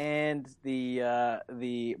and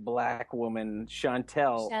the black woman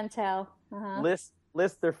Chantel Uh-huh.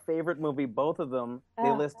 list their favorite movie. Both of them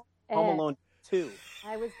they list Home Alone 2.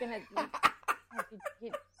 I was gonna.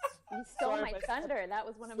 You stole my thunder. That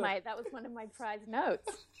was one of my prized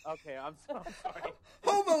notes. Okay, I'm sorry.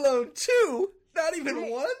 Home Alone 2? Not even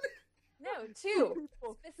Right. 1? No, 2.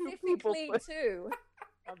 Specifically 2.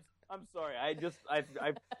 I'm sorry. I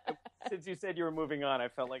since you said you were moving on, I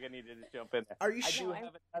felt like I needed to jump in there. Are you I sure? do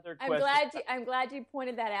have another question. I'm glad you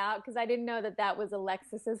pointed that out because I didn't know that was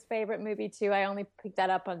Alexis's favorite movie too. I only picked that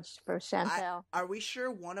up for Chantel. Are we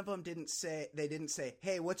sure one of them didn't say,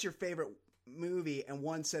 hey, what's your favorite movie? And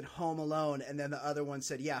one said Home Alone, and then the other one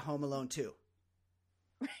said, yeah, Home Alone 2.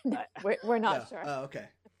 We're not sure. Oh, okay.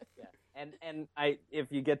 Yeah. And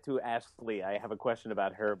if you get to Ashley, I have a question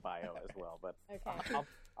about her bio as well, but Okay.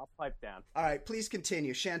 I'll pipe down. All right, please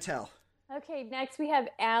continue. Chantel. Okay, next we have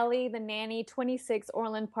Allie, the nanny, 26,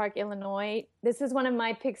 Orland Park, Illinois. This is one of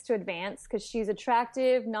my picks to advance because she's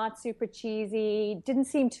attractive, not super cheesy, didn't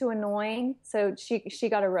seem too annoying, so she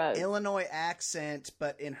got a rose. Illinois accent,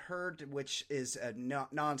 but in her, which is a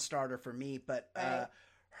non-starter for me, but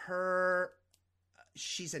Right.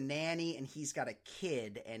 she's a nanny and he's got a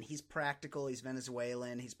kid and he's practical. He's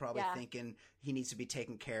Venezuelan. He's probably thinking he needs to be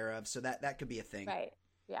taken care of. So that could be a thing. Right.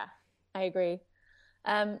 Yeah, I agree.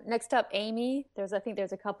 Next up, Amy. I think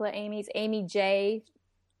there's a couple of Amy's. Amy J,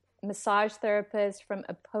 massage therapist from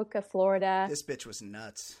Apoca, Florida. This bitch was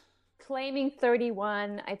nuts. Claiming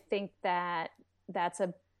 31. I think that's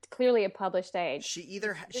clearly a published age. She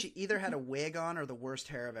either had a wig on or the worst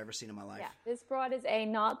hair I've ever seen in my life. Yeah, this broad is A,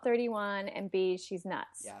 not 31, and B, she's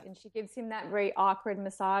nuts. Yeah. And she gives him that very awkward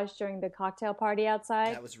massage during the cocktail party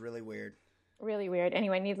outside. That was really weird. Really weird.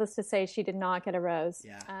 Anyway, needless to say, she did not get a rose.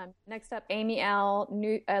 Yeah. Next up, Amy L.,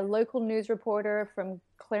 a local news reporter from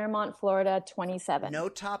Claremont, Florida, 27. No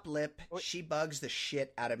top lip. She bugs the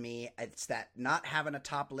shit out of me. It's that not having a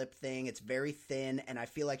top lip thing. It's very thin, and I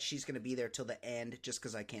feel like she's going to be there till the end just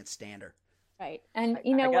because I can't stand her. Right. And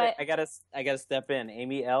you know what? I gotta step in.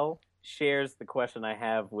 Amy L. shares the question I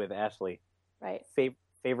have with Ashley. Right.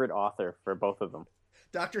 Favorite author for both of them.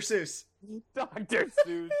 Dr. Seuss. Dr.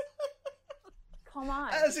 Seuss. Come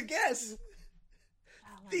on. As a guess.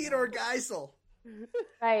 Oh, Theodore Geisel.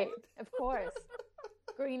 Right. Of course.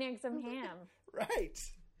 Green Eggs and Ham. Right.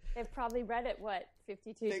 They've probably read it,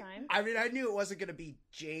 52 times? I mean, I knew it wasn't going to be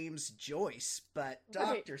James Joyce, but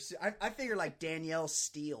Right. Dr. Seuss. I figured like Danielle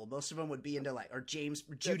Steele. Most of them would be into or Judy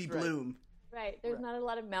right. Bloom. Right. There's not a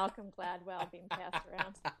lot of Malcolm Gladwell being passed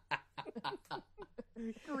around.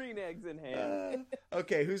 Green Eggs and Ham.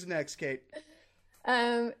 Okay, who's next, Kate?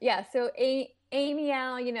 So Amy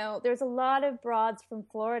Al, there's a lot of broads from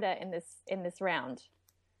Florida in this round.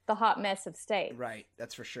 The hot mess of state. Right,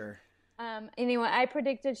 that's for sure. Anyway, I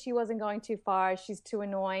predicted she wasn't going too far. She's too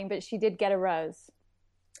annoying, but she did get a rose.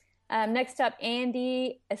 Next up,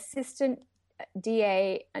 Andy, assistant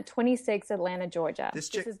DA, 26, Atlanta, Georgia.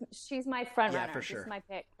 She's my front runner. For sure. This is my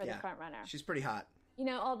pick for the front runner. She's pretty hot.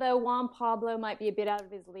 Although Juan Pablo might be a bit out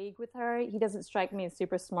of his league with her, he doesn't strike me as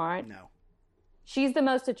super smart. No. She's the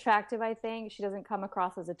most attractive, I think. She doesn't come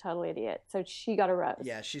across as a total idiot. So she got a rose.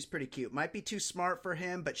 Yeah, she's pretty cute. Might be too smart for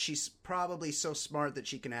him, but she's probably so smart that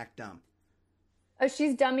she can act dumb. Oh,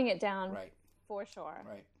 she's dumbing it down. Right. For sure.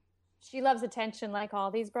 Right. She loves attention like all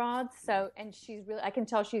these broads. So, and I can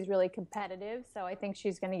tell she's really competitive. So I think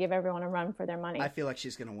she's going to give everyone a run for their money. I feel like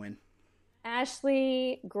she's going to win.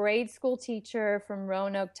 Ashley, grade school teacher from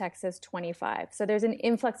Roanoke, Texas, 25. So there's an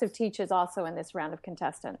influx of teachers also in this round of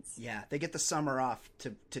contestants. Yeah, they get the summer off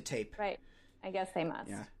to tape. Right. I guess they must.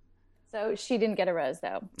 Yeah. So she didn't get a rose,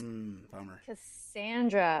 though. Bummer.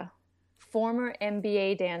 Cassandra, former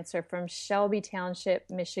NBA dancer from Shelby Township,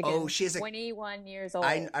 Michigan. Oh, she is 21 years old.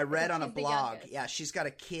 I read on a She's the blog. youngest. Yeah, she's got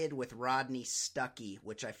a kid with Rodney Stuckey,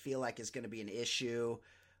 which I feel like is going to be an issue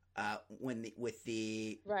with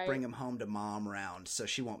the Right. bring him home to mom round. So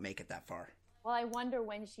she won't make it that far. Well, I wonder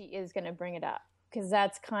when she is going to bring it up, because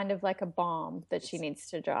that's kind of like a bomb that she needs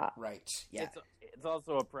to drop. Right. Yeah. It's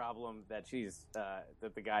also a problem that she's that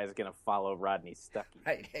the guy is going to follow Rodney Stuckey.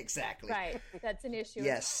 Right. Exactly. Right. That's an issue.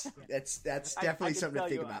 Yes. That's I definitely can something to tell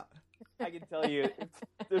think you, about. I can tell you,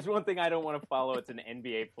 if there's one thing I don't want to follow. It's an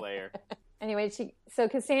NBA player. Anyway,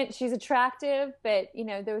 Cassandra, she's attractive, but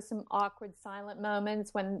there was some awkward silent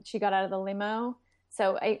moments when she got out of the limo.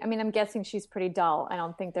 So I mean, I'm guessing she's pretty dull. I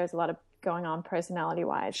don't think there's a lot of going on personality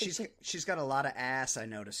wise. She's got a lot of ass, I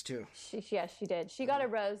noticed too. Yes, she did. She got a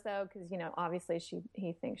rose though, because obviously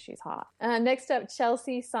he thinks she's hot. Next up,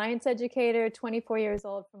 Chelsea, science educator, 24 years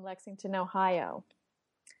old, from Lexington, Ohio.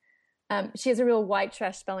 She has a real white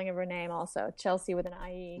trash spelling of her name, also Chelsea with an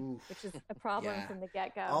IE, which is a problem Yeah. from the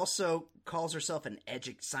get go. Also calls herself an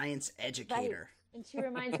science educator. Right. And she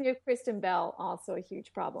reminds me of Kristen Bell, also a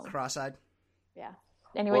huge problem. Cross-eyed. Yeah.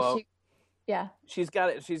 Anyway, Well, yeah. She's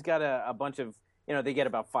got a bunch of they get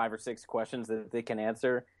about 5 or 6 questions that they can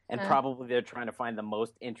answer, and probably they're trying to find the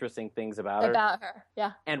most interesting things about her. About her,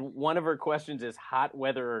 yeah. And one of her questions is hot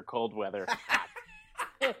weather or cold weather.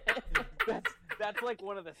 That's like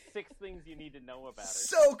one of the 6 things you need to know about her.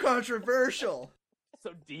 So controversial.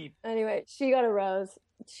 So deep. Anyway, she got a rose.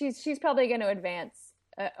 She's probably going to advance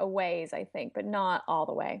a ways, I think, but not all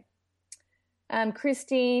the way.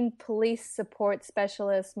 Christine, police support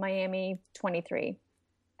specialist, Miami, 23.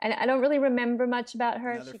 And I don't really remember much about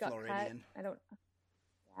her. Another she got Floridian. cut. I don't.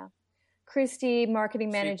 Yeah. Christy, marketing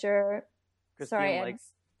manager. Christine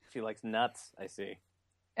she likes nuts. I see.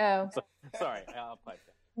 Oh. Sorry, I'll pipe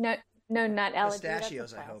that. No nut allergy.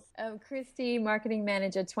 Pistachios, I hope. Christy, marketing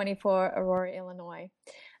manager, 24, Aurora, Illinois.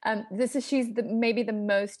 She's maybe the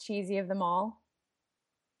most cheesy of them all.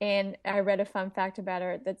 And I read a fun fact about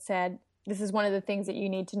her that said, this is one of the things that you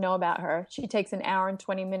need to know about her. She takes an hour and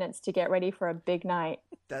 20 minutes to get ready for a big night.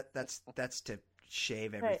 That's to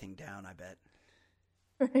shave everything down, I bet.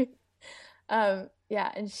 Right.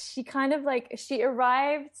 Yeah, and she kind of she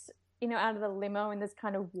arrived, out of the limo in this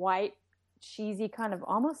kind of white, cheesy kind of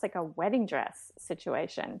almost like a wedding dress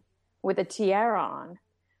situation with a tiara on,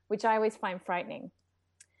 which I always find frightening.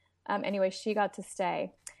 Anyway, she got to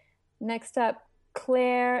stay. Next up,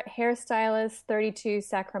 Claire, hairstylist, 32,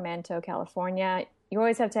 Sacramento, California. You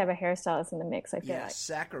always have to have a hairstylist in the mix, I feel like.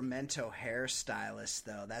 Sacramento hairstylist,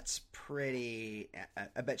 though. That's pretty...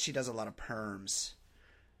 I bet she does a lot of perms.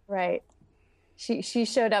 Right. She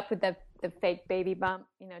showed up with the fake baby bump,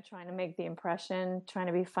 trying to make the impression, trying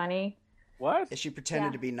to be funny. What? She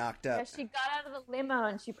pretended to be knocked up. Yeah, she got out of the limo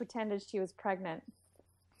and she pretended she was pregnant.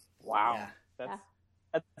 Wow. Yeah.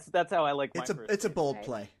 That's how I like my It's a bold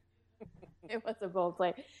play. It was a bold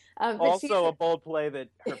play. Also a bold play that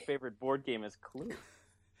her favorite board game is Clue.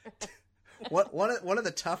 One of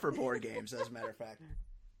the tougher board games, as a matter of fact.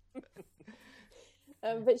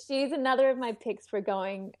 But she's another of my picks for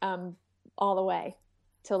going all the way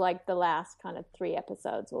to the last kind of 3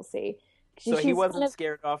 episodes. We'll see. So he wasn't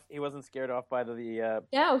scared off. He wasn't scared off by the.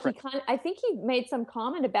 No, I think he made some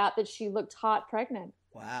comment about that she looked hot pregnant.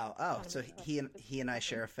 Wow. Oh, so he and I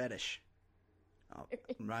share a fetish. Oh,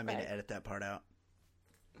 remind me to edit that part out.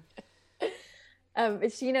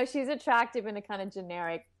 She's attractive in a kind of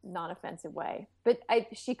generic, non-offensive way. But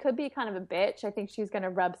she could be kind of a bitch. I think she's going to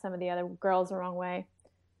rub some of the other girls the wrong way.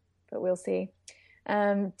 But we'll see.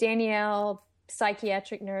 Danielle,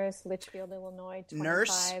 psychiatric nurse, Litchfield, Illinois, 25.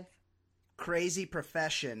 Nurse, crazy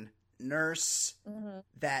profession. Nurse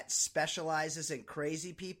that specializes in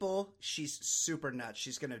crazy people. She's super nuts.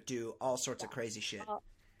 She's going to do all sorts of crazy shit.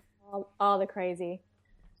 All the crazy.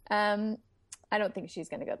 I don't think she's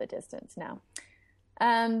going to go the distance now.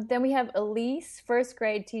 Then we have Elise, first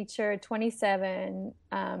grade teacher, 27,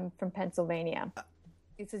 from Pennsylvania.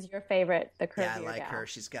 This is your favorite, the curvier Yeah, I like gal. her.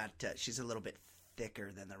 She's a little bit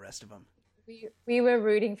thicker than the rest of them. We were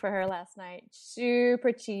rooting for her last night.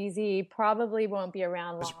 Super cheesy. Probably won't be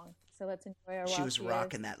around long. So let's enjoy her. She was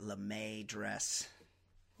rocking that LeMay dress.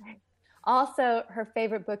 Also, her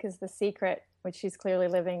favorite book is The Secret, which she's clearly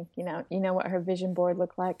living. You know what her vision board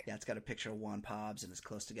looked like. Yeah, it's got a picture of Juan Pobbs and his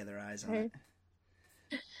close together eyes on it.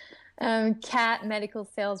 Kat, medical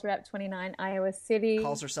sales rep, 29, Iowa City.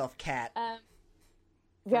 Calls herself Kat.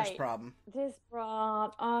 First Right. problem. This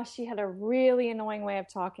broad, she had a really annoying way of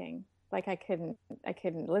talking. Like I couldn't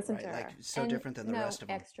listen to her. Like so different than the rest of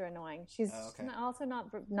them. Extra annoying. She's also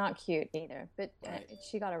not cute either, but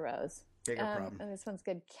she got a rose. Bigger problem. And this one's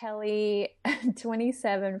good. Kelly,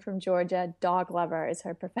 27 from Georgia, dog lover is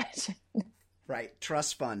her profession. Right.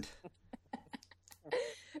 Trust fund.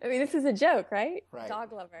 I mean, this is a joke, right? Right.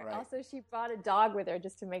 Dog lover. Right. Also, she brought a dog with her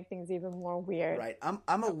just to make things even more weird. Right.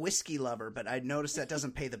 I'm a whiskey lover, but I noticed that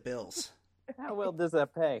doesn't pay the bills. How well does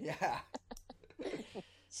that pay? Yeah.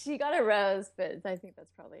 She got a rose, but I think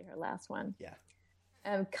that's probably her last one. Yeah.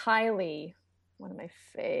 Kylie, one of my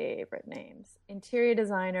favorite names. Interior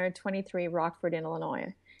designer, 23, Rockford in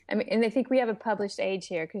Illinois. I mean, and I think we have a published age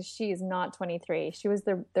here because she is not 23. She was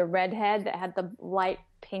the redhead that had the light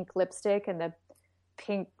pink lipstick and the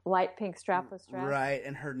light pink strapless dress. Right,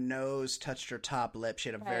 and her nose touched her top lip. She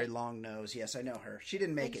had a very long nose. Yes, I know her. She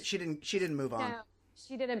didn't make it. She didn't move on. No,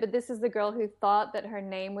 she didn't. But this is the girl who thought that her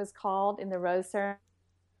name was called in the rose ceremony.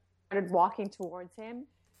 Started walking towards him,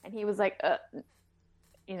 and he was like,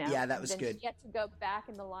 Yeah, that was good. She had to go back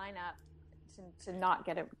in the lineup to not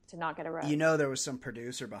get a rose. You know, there was some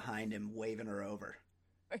producer behind him waving her over.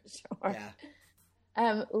 For sure.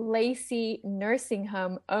 Yeah. Lacey, nursing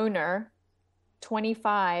home owner,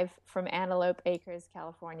 25, from Antelope Acres,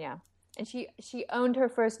 California, and she owned her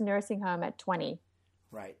first nursing home at 20.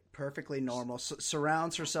 Right. Perfectly normal.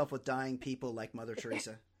 Surrounds herself with dying people like Mother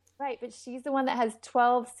Teresa. Right, but she's the one that has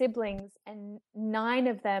 12 siblings, and 9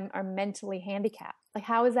 of them are mentally handicapped. Like,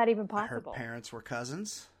 how is that even possible? Her parents were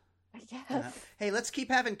cousins. Yes. Hey, let's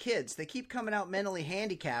keep having kids. They keep coming out mentally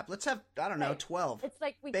handicapped. Let's have, 12. It's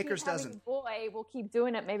like we Baker's keep having dozen. a boy, we'll keep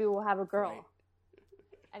doing it. Maybe we'll have a girl. Right.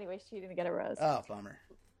 Anyway, she didn't get a rose. Oh, bummer.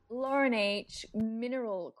 Lauren H.,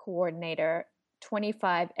 mineral coordinator,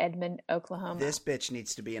 25, Edmond, Oklahoma. This bitch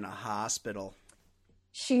needs to be in a hospital.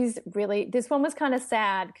 This one was kind of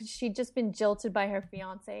sad because she'd just been jilted by her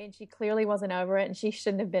fiance and she clearly wasn't over it, and she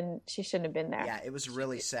shouldn't have been there. Yeah, it was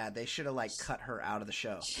really sad. They should have cut her out of the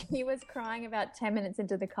show. She was crying about 10 minutes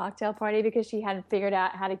into the cocktail party because she hadn't figured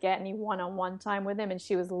out how to get any one-on-one time with him, and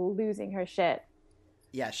she was losing her shit.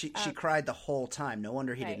 Yeah, she cried the whole time. No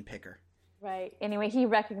wonder he didn't pick her. Right. Anyway, he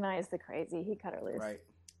recognized the crazy. He cut her loose. Right.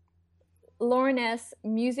 Lauren S.,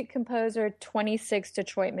 music composer, 26,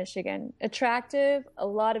 Detroit, Michigan. Attractive, a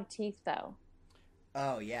lot of teeth though.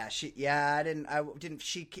 Oh yeah, she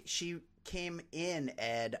came in,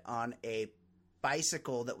 Ed, on a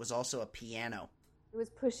bicycle that was also a piano. It was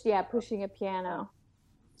pushing a piano.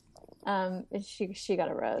 She got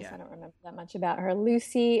a rose. Yeah. I don't remember that much about her.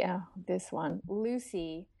 Lucy,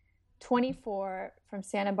 Lucy, 24, from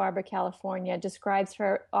Santa Barbara, California, describes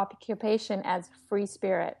her occupation as free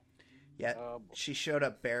spirit. Yeah, she showed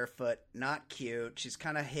up barefoot, not cute. She's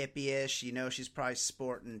kind of hippie-ish. You know, she's probably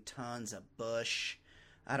sporting tons of bush.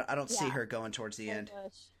 I don't see her going towards the end.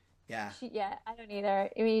 Bush. Yeah. I don't either.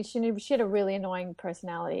 I mean, she had a really annoying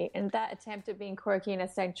personality, and that attempt at being quirky and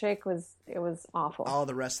eccentric was awful. All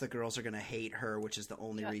the rest of the girls are going to hate her, which is the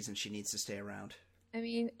only reason she needs to stay around. I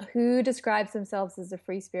mean, who describes themselves as a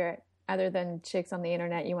free spirit other than chicks on the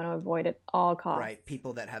internet you want to avoid at all costs? Right,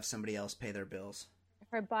 people that have somebody else pay their bills.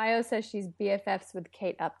 Her bio says she's BFFs with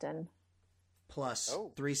Kate Upton. Plus,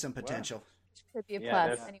 threesome potential. Could be a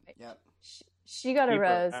plus. Anyway, yep. She got a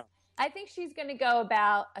rose. I think she's going to go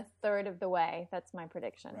about a third of the way. That's my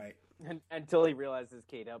prediction. Right. Until he realizes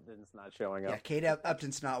Kate Upton's not showing up. Yeah, Kate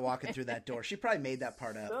Upton's not walking through that door. She probably made that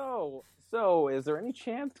part up. So is there any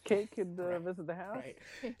chance Kate could visit the house? Right.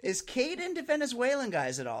 Is Kate into Venezuelan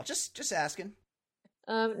guys at all? Just asking.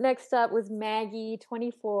 Next up was Maggie,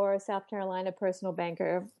 24, South Carolina, personal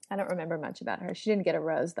banker. I don't remember much about her. She didn't get a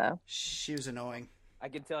rose, though. She was annoying. I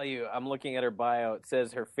can tell you, I'm looking at her bio. It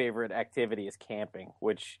says her favorite activity is camping,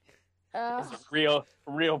 which is a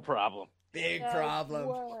real problem. Big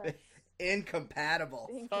problem. Incompatible.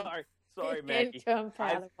 Sorry, Maggie.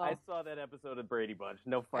 Incompatible. I saw that episode of Brady Bunch.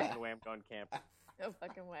 No fucking way I'm going camping. No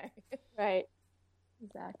fucking way. Right.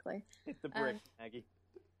 Exactly. Hit the brick, Maggie.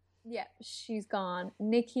 Yeah, she's gone.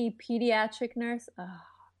 Nikki, pediatric nurse.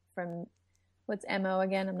 From, what's MO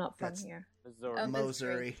again? I'm not from here.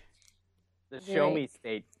 Missouri. The show me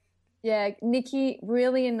state. Yeah, Nikki,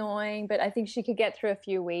 really annoying, but I think she could get through a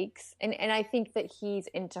few weeks. And I think that he's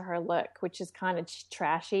into her look, which is kind of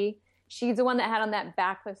trashy. She's the one that had on that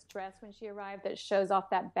backless dress when she arrived that shows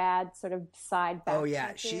off that bad sort of side back. Oh,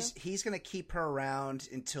 yeah. He's going to keep her around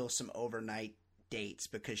until some overnight dates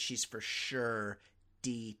because she's for sure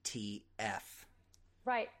DTF.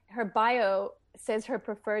 Right. Her bio says her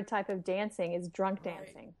preferred type of dancing is drunk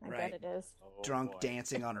dancing. I right. bet it is. Drunk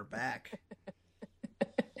dancing on her back.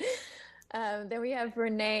 Then we have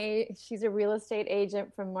Renee. She's a real estate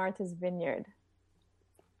agent from Martha's Vineyard.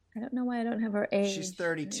 I don't know why I don't have her age. She's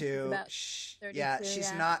 32. 32, yeah,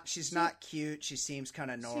 she's not cute. She seems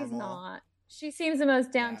kind of normal. She's not. She seems the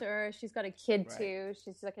most down to earth. She's got a kid too.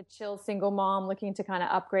 She's like a chill single mom looking to kind of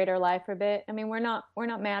upgrade her life a bit. I mean, we're not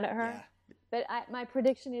mad at her. Yeah. But my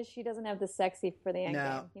prediction is she doesn't have the sexy for the end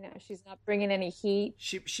game. You know, she's not bringing any heat.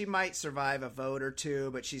 She might survive a vote or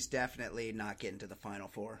two, but she's definitely not getting to the Final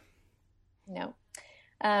Four. No.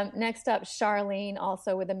 Next up, Charlene,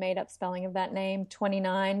 also with a made-up spelling of that name,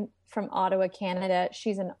 29, from Ottawa, Canada.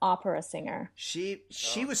 She's an opera singer. She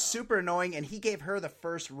was super annoying, and he gave her the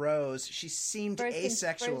first rose. She seemed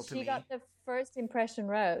asexual to me. She got the first impression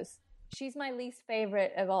rose. She's my least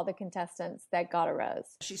favorite of all the contestants that got a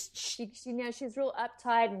rose. She's real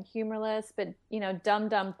uptight and humorless, but Dum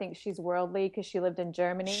Dum thinks she's worldly because she lived in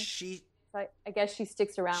Germany. So I guess she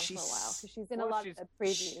sticks around for a while because she's in a lot of the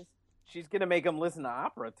previews. She's gonna make him listen to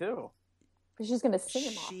opera too. But she's gonna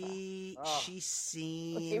sing him opera. She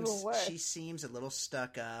seems a little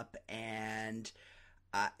stuck up, and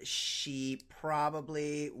she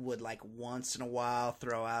probably would like once in a while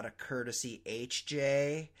throw out a courtesy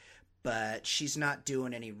HJ, but she's not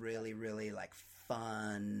doing any really, really like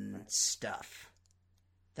fun stuff.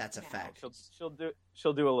 That's a fact. She'll do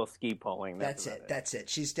a little ski pulling. That's it.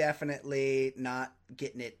 She's definitely not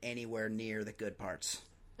getting it anywhere near the good parts.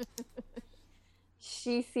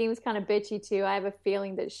 She seems kind of bitchy too. I have a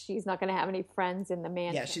feeling that she's not going to have any friends in the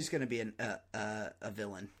mansion. Yeah, she's going to be a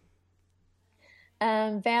villain.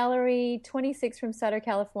 Valerie, 26, from Sutter,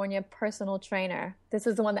 California, personal trainer. This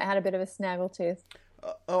is the one that had a bit of a snaggletooth.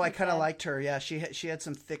 I kind of liked her. Yeah, she had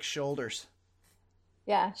some thick shoulders.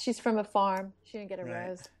 Yeah, she's from a farm. She didn't get a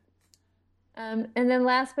rose. And then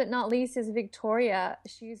last but not least is Victoria.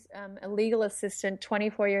 She's a legal assistant,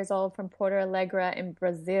 24 years old, from Porto Alegre in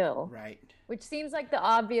Brazil. Right. Which seems like the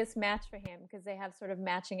obvious match for him because they have sort of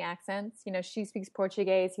matching accents. She speaks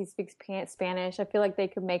Portuguese, he speaks Spanish. I feel like they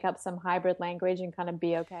could make up some hybrid language and kind of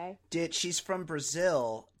be okay. She's from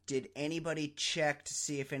Brazil. Did anybody check to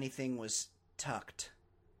see if anything was tucked?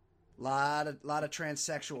 Lot of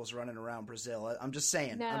transsexuals running around Brazil. I'm just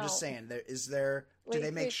saying. No. Do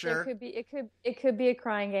they make sure? It could be a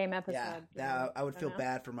crying game episode. Yeah, I would feel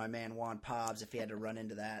bad for my man Juan Pobbs if he had to run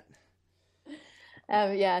into that.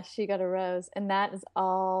 Yeah, she got a rose, and that is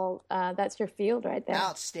all. That's your field right there.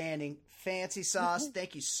 Outstanding, Fancy Sauce.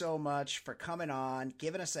 Thank you so much for coming on,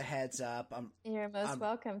 giving us a heads up. You're most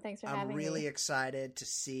welcome. Thanks for having me. I'm really excited to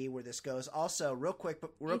see where this goes. Also, real quick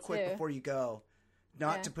before you go.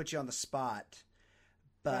 Not to put you on the spot,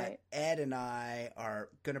 but Ed and I are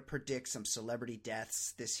going to predict some celebrity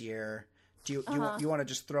deaths this year. Do you want to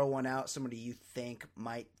just throw one out? Somebody you think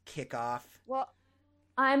might kick off? Well,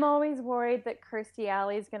 I'm always worried that Kirstie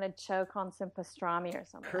Alley is going to choke on some pastrami or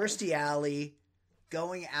something. Kirstie Alley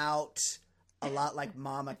going out a lot like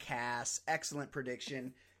Mama Cass. Excellent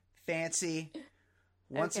prediction. Fancy.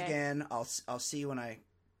 Once again, I'll see you when I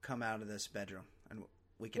come out of this bedroom and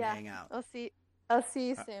we can hang out. I'll see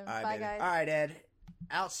you soon. All right, bye, baby. guys. All right, Ed.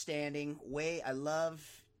 Outstanding. I love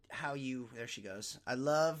how there she goes. I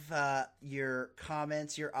love your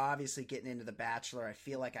comments. You're obviously getting into The Bachelor. I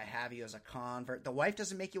feel like I have you as a convert. The wife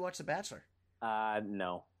doesn't make you watch The Bachelor?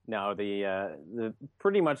 No. The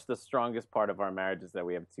pretty much the strongest part of our marriage is that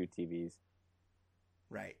we have two TVs.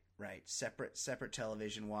 Right. Separate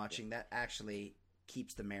television watching. That actually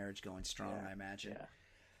keeps the marriage going strong, I imagine. Yeah.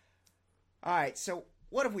 All right, so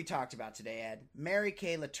what have we talked about today, Ed? Mary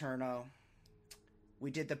Kay Letourneau. We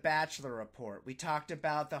did the Bachelor report. We talked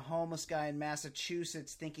about the homeless guy in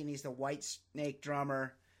Massachusetts thinking he's the White Snake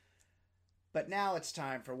drummer. But now it's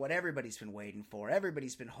time for what everybody's been waiting for.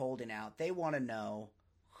 Everybody's been holding out. They want to know,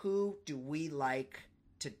 who do we like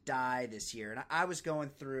to die this year? And I was going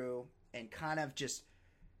through and kind of just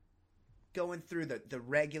going through the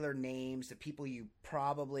regular names, the people you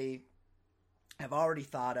probably have already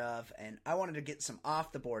thought of, and I wanted to get some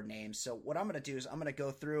off the board names. So what I'm going to do is I'm going to go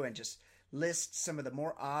through and just list some of the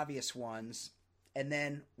more obvious ones, and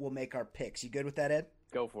then we'll make our picks. You good with that, Ed?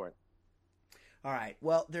 Go for it. All right.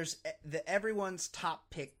 Well, there's the everyone's top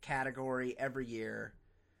pick category every year,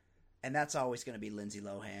 and that's always going to be Lindsay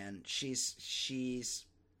Lohan. She's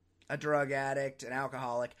a drug addict, an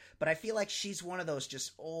alcoholic, but I feel like she's one of those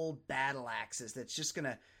just old battle axes that's just going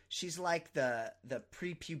to she's like the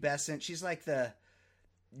prepubescent. She's like the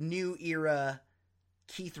new era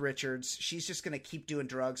Keith Richards. She's just going to keep doing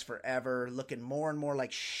drugs forever, looking more and more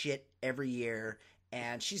like shit every year,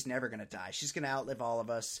 and she's never going to die. She's going to outlive all of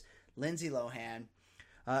us. Lindsay Lohan.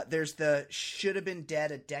 There's the should have been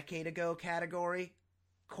dead a decade ago category.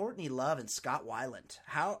 Courtney Love and Scott Weiland.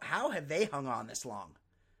 How have they hung on this long?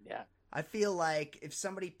 Yeah. I feel like if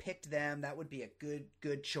somebody picked them, that would be a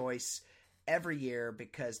good choice every year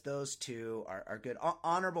because those two are good.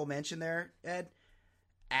 Honorable mention there, Ed.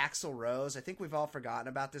 Axl Rose. I think we've all forgotten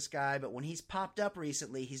about this guy, but when he's popped up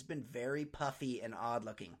recently, he's been very puffy and odd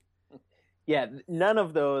looking. Yeah, none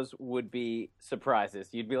of those would be surprises.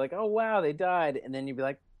 You'd be like, oh, wow, they died. And then you'd be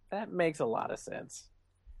like, that makes a lot of sense.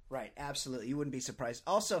 Right, absolutely. You wouldn't be surprised.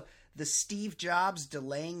 Also, the Steve Jobs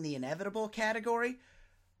delaying the inevitable category.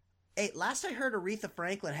 Hey, last I heard, Aretha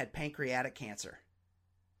Franklin had pancreatic cancer.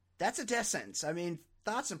 That's a death sentence. I mean,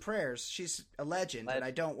 thoughts and prayers. She's a legend, and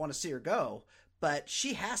I don't want to see her go. But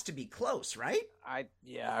she has to be close, right? I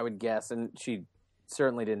would guess. And she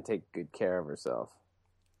certainly didn't take good care of herself.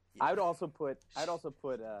 Yeah. I'd also put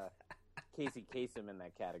Casey Kasem in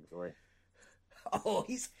that category. Oh,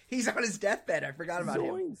 he's on his deathbed. I forgot about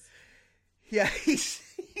him. Yeah,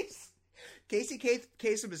 Casey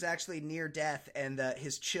Kasem is actually near death, and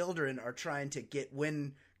his children are trying to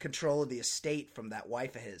win control of the estate from that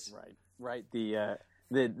wife of his. Right. The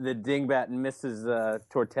dingbat and Mrs.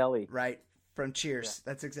 Tortelli. Right, from Cheers.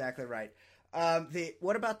 Yeah. That's exactly right.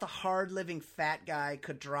 What about the hard-living fat guy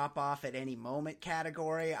could drop off at any moment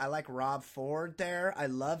category? I like Rob Ford there. I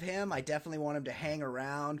love him. I definitely want him to hang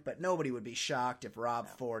around, but nobody would be shocked if Rob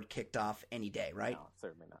Ford kicked off any day, right? No,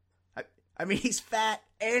 certainly not. I mean, he's fat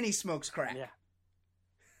and he smokes crack. Yeah.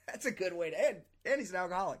 That's a good way to end. And he's an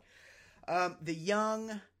alcoholic. The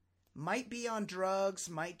young, might be on drugs,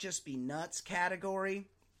 might just be nuts category.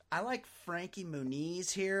 I like Frankie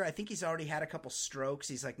Muniz here. I think he's already had a couple strokes.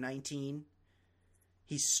 He's like 19.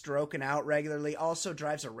 He's stroking out regularly. Also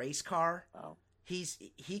drives a race car. Oh.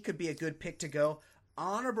 He could be a good pick to go.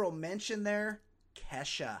 Honorable mention there,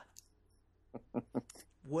 Kesha.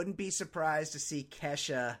 Wouldn't be surprised to see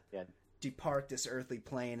Kesha depart this earthly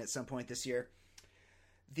plane at some point this year.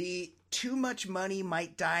 The too much money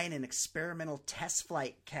might die in an experimental test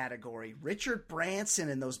flight category. Richard Branson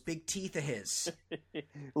and those big teeth of his.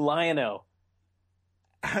 Lion-O.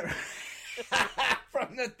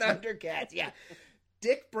 From the Thundercats, yeah.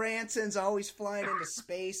 Dick Branson's always flying into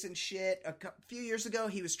space and shit. A few years ago,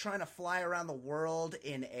 he was trying to fly around the world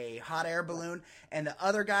in a hot air balloon, and the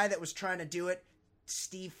other guy that was trying to do it,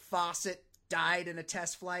 Steve Fawcett, died in a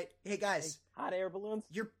test flight. Hey, guys. Hey, hot air balloons?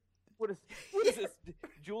 What is this?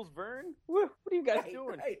 Jules Verne? What are you guys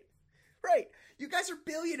doing? Right. You guys are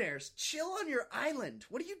billionaires. Chill on your island.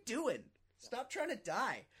 What are you doing? Stop trying to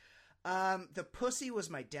die. The pussy was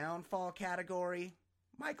my downfall category.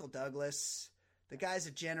 Michael Douglas. The guy's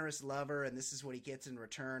a generous lover, and this is what he gets in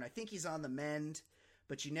return. I think he's on the mend,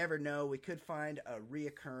 but you never know. We could find a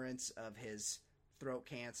reoccurrence of his throat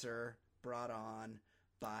cancer brought on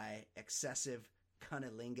by excessive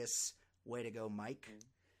cunnilingus. Way to go, Mike.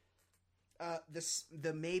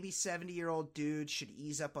 The maybe 70-year-old dude should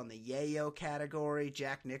ease up on the yayo category.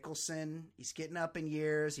 Jack Nicholson. He's getting up in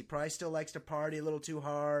years. He probably still likes to party a little too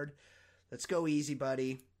hard. Let's go easy,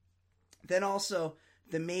 buddy. Then also,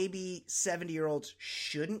 the maybe 70-year-olds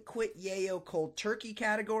shouldn't quit yayo cold turkey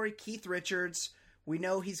category. Keith Richards. We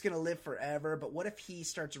know he's going to live forever, but what if he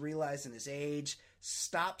starts realizing his age,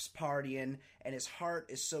 stops partying, and his heart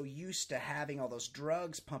is so used to having all those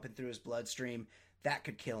drugs pumping through his bloodstream, that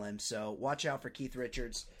could kill him. So watch out for Keith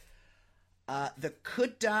Richards. The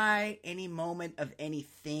could die any moment of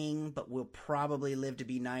anything, but will probably live to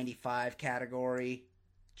be 95 category.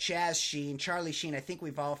 Charlie Sheen. I think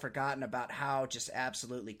we've all forgotten about how just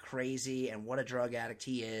absolutely crazy and what a drug addict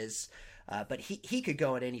he is. But he could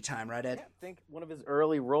go at any time, right, Ed? Yeah, I think one of his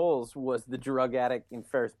early roles was the drug addict in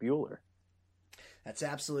Ferris Bueller. That's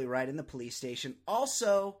absolutely right, in the police station.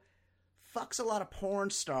 Also, fucks a lot of porn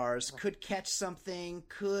stars, could catch something,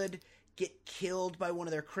 could get killed by one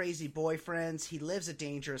of their crazy boyfriends. He lives a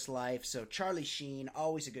dangerous life, so Charlie Sheen,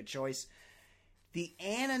 always a good choice. The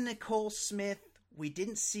Anna Nicole Smith, we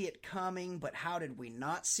didn't see it coming, but how did we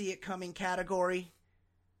not see it coming category?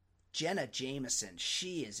 Jenna Jameson,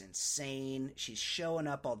 she is insane. She's showing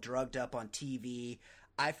up all drugged up on TV.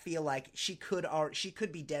 I feel like she could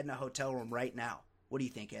be dead in a hotel room right now. What do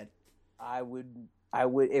you think, Ed? I would.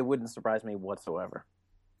 It wouldn't surprise me whatsoever.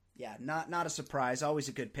 Yeah, not a surprise. Always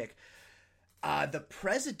a good pick. The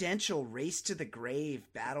presidential race to the grave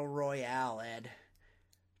battle royale, Ed.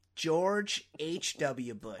 George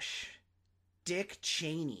H.W. Bush, Dick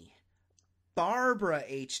Cheney, Barbara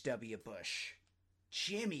H.W. Bush,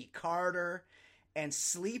 Jimmy Carter, and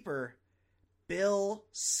sleeper Bill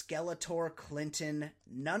Skeletor Clinton,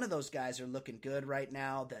 none of those guys are looking good right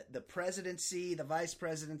now. The presidency, the vice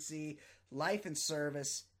presidency, life in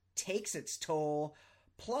service takes its toll.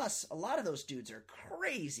 Plus, a lot of those dudes are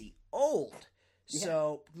crazy old. Yeah.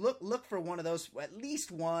 So look for one of those, at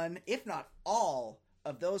least one, if not all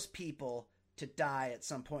of those people to die at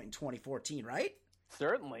some point in 2014, right?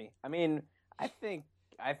 Certainly. I mean, I think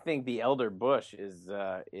the elder Bush has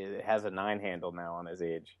a 9 handle now on his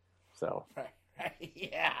age. So right.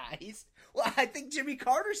 Yeah, I think Jimmy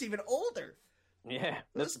Carter's even older. Yeah,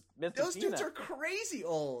 those dudes are crazy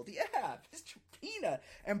old. Yeah, Mr. Peanut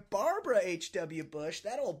and Barbara H.W. Bush,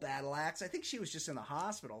 that old battle axe. I think she was just in the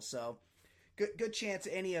hospital. So good chance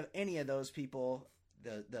any of those people,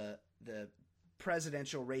 the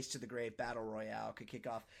presidential race to the grave battle royale could kick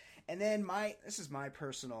off. And then this is my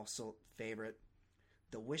personal favorite,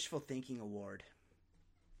 the Wishful Thinking Award.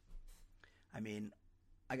 I mean,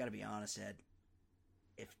 I got to be honest, Ed.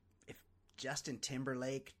 If Justin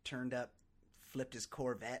Timberlake flipped his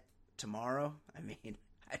Corvette tomorrow, I mean,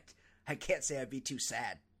 I can't say I'd be too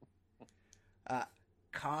sad.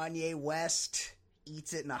 Kanye West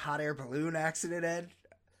eats it in a hot air balloon accident, Ed.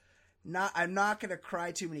 I'm not going to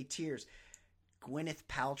cry too many tears. Gwyneth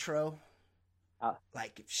Paltrow,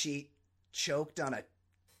 like if she choked on a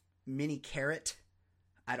mini carrot,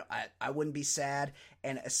 I wouldn't be sad.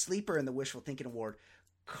 And a sleeper in the Wishful Thinking Award,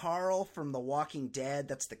 Carl from The Walking Dead.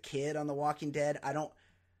 That's the kid on The Walking Dead. I don't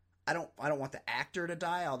want the actor to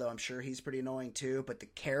die, although I'm sure he's pretty annoying too. But the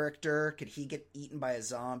character, could he get eaten by a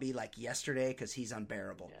zombie like yesterday? Because he's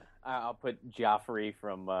unbearable. Yeah. I'll put Joffrey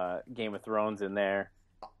from Game of Thrones in there.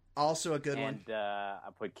 Also a good one. And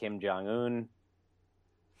I'll put Kim Jong-un.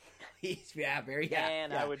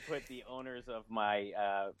 And I would put the owners of my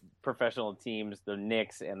professional teams, the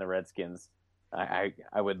Knicks and the Redskins. I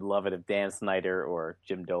would love it if Dan Snyder or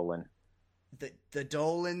Jim Dolan. The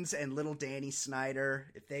Dolans and little Danny Snyder,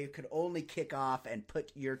 if they could only kick off and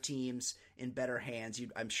put your teams in better hands,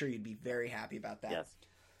 I'm sure you'd be very happy about that. Yes.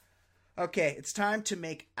 Okay, it's time to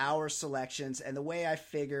make our selections, and the way I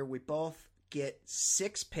figure, we both get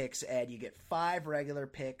 6 picks, Ed. You get 5 regular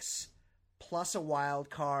picks plus a wild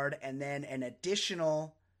card, and then an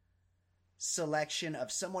additional selection of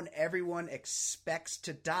someone everyone expects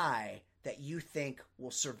to die that you think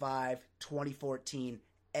will survive 2014.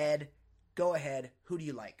 Ed, go ahead. Who do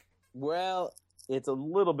you like? Well, it's a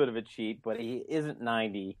little bit of a cheat, but he isn't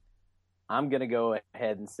 90. I'm going to go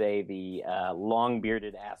ahead and say the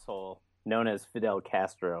long-bearded asshole known as Fidel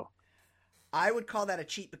Castro. I would call that a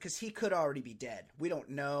cheat because he could already be dead. We don't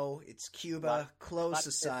know. It's Cuba, closed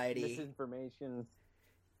society. Misinformation.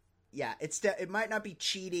 Yeah, it might not be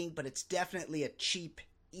cheating, but it's definitely a cheap,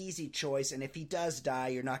 easy choice. And if he does die,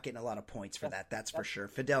 you're not getting a lot of points for that. That's for sure.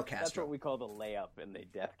 Fidel Castro. That's what we call the layup in the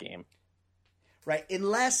death game. Right,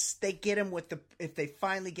 unless they get him if they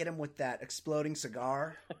finally get him with that exploding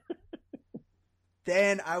cigar,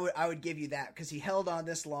 then I would give you that because he held on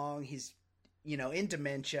this long. He's in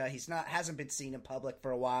dementia. Hasn't been seen in public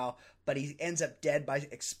for a while, but he ends up dead by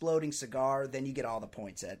exploding cigar. Then you get all the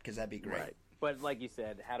points, Ed, because that'd be great. Right. But like you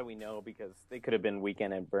said, how do we know? Because they could have been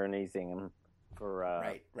Weekend at Bernie'sing him for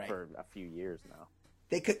for a few years now.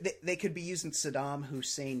 They could be using Saddam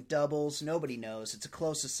Hussein doubles. Nobody knows. It's a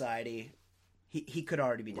closed society. He could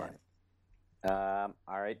already be dead. Right.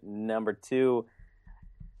 All right, number 2.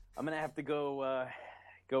 I'm gonna have to go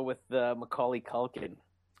with Macaulay Culkin.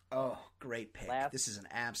 Oh, great pick! This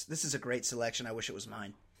is a great selection. I wish it was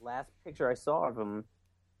mine. Last picture I saw of him,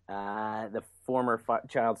 the former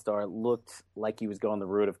child star looked like he was going the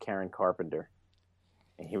route of Karen Carpenter,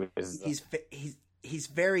 and he was. He's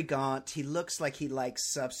very gaunt. He looks like he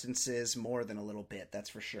likes substances more than a little bit.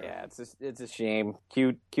 That's for sure. Yeah, it's a shame.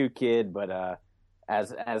 Cute kid, but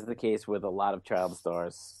as the case with a lot of child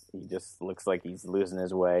stars, he just looks like he's losing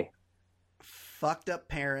his way. Fucked up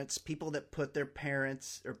parents, people that put their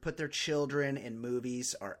parents or put their children in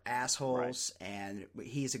movies are assholes, right. And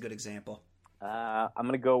he's a good example. I'm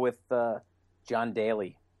going to go with John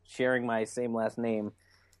Daly. Sharing my same last name,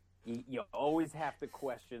 you always have to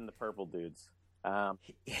question the purple dudes.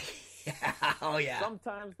 Oh, yeah.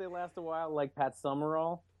 Sometimes they last a while, like Pat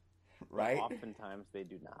Summerall. Right. Oftentimes they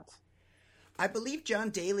do not. I believe John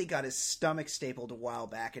Daly got his stomach stapled a while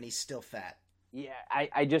back, and he's still fat. Yeah,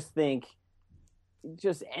 I just think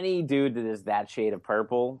just any dude that is that shade of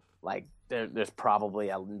purple, like there's probably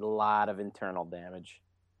a lot of internal damage.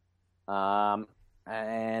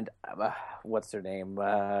 And what's her name?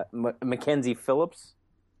 Mackenzie Phillips.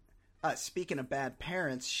 Speaking of bad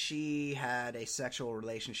parents, she had a sexual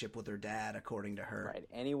relationship with her dad, according to her. Right.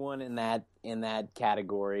 Anyone in that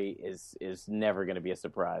category is never going to be a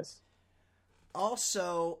surprise.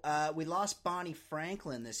 Also, we lost Bonnie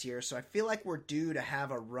Franklin this year, so I feel like we're due to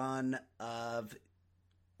have a run of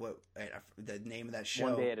the name of that show.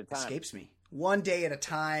 One Day at a Time. Escapes me. One Day at a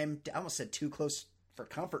Time. I almost said Too Close for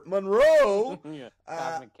Comfort. Monroe. Yeah,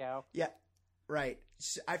 Cosmic Cow. Yeah, right.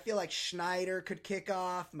 I feel like Schneider could kick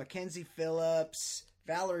off. Mackenzie Phillips,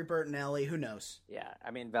 Valerie Bertinelli. Who knows? Yeah,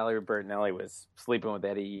 I mean Valerie Bertinelli was sleeping with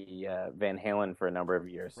Eddie Van Halen for a number of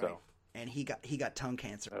years, so. Right. And he got tongue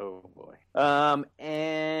cancer. Oh boy.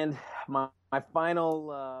 And my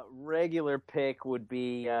final regular pick would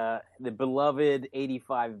be the beloved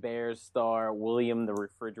 '85 Bears star William the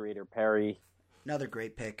Refrigerator Perry. Another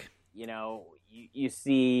great pick. You know, you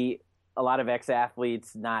see a lot of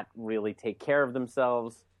ex-athletes not really take care of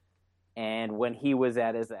themselves, and when he was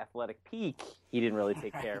at his athletic peak, he didn't really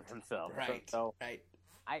take care of himself. Right. So right.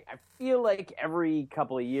 I feel like every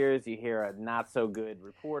couple of years you hear a not so good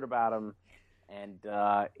report about him, and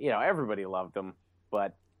everybody loved him,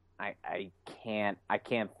 but I can't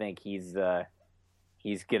think he's going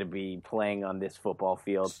to be playing on this football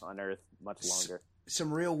field on Earth much longer.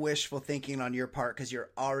 Some real wishful thinking on your part because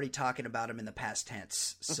you're already talking about him in the past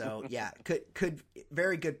tense. So yeah, could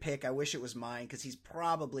very good pick. I wish it was mine because he's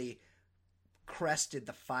probably crested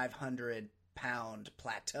the 500-pound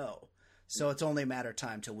plateau. So it's only a matter of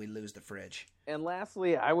time till we lose the fridge. And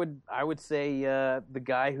lastly, I would say the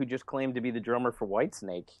guy who just claimed to be the drummer for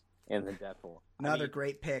Whitesnake in the Death Bowl. Another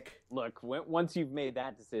great pick. Look, once you've made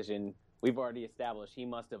that decision, we've already established he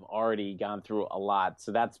must have already gone through a lot.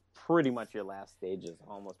 So that's pretty much your last stage as a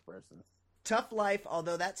homeless person. Tough life,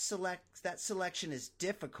 although that selection is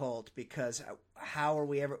difficult because how are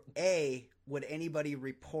we ever... would anybody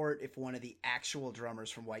report if one of the actual drummers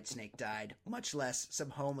from Whitesnake died, much less some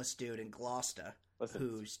homeless dude in Gloucester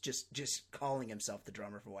who's just calling himself the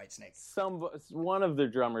drummer for Whitesnake? One of the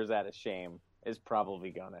drummers out of shame is probably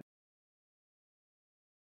gonna.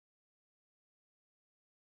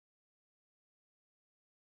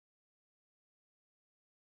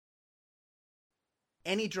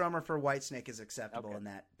 Any drummer for Whitesnake is acceptable in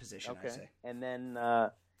that position, okay. I say. And then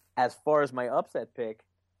as far as my upset pick,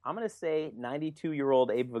 I'm going to say 92-year-old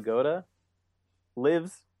Abe Vigoda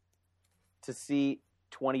lives to see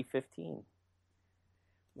 2015.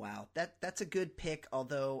 Wow, that's a good pick,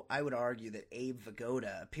 although I would argue that Abe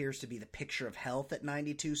Vigoda appears to be the picture of health at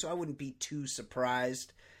 92, so I wouldn't be too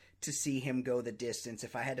surprised to see him go the distance.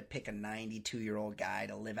 If I had to pick a 92-year-old guy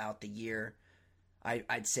to live out the year,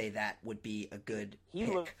 I'd say that would be a good pick.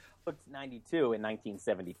 He looked 92 in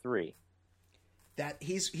 1973. That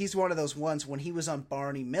he's one of those ones. When he was on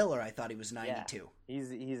Barney Miller, I thought he was 92.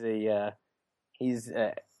 Yeah. He's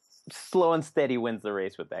slow and steady wins the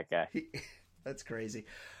race with that guy. That's crazy.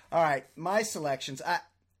 All right, my selections.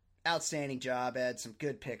 Outstanding job, Ed. Some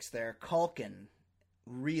good picks there. Culkin,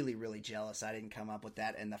 really, really jealous I didn't come up with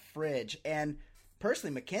that. And the fridge. And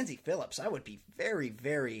personally, Mackenzie Phillips, I would be very,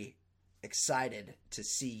 very excited to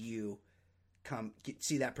see you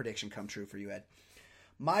see that prediction come true for you, Ed.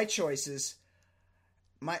 My choices,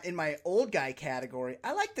 in my old guy category,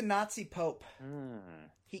 I like the Nazi Pope.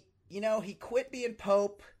 He quit being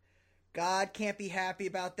Pope. God can't be happy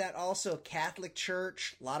about that. Also, Catholic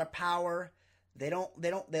Church, a lot of power. They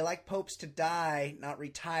like popes to die, not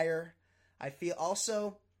retire. I feel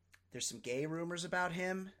also there's some gay rumors about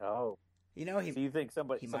him. Oh, so you think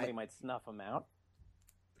somebody might snuff him out?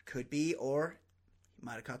 Could be, or he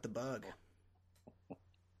might have caught the bug.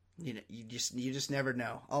 You just never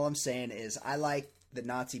know. All I'm saying is I like the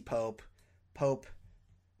Nazi Pope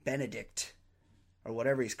Benedict, or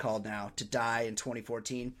whatever he's called now, to die in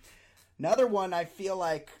 2014. Another one I feel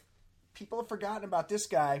like people have forgotten about this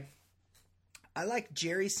guy. I like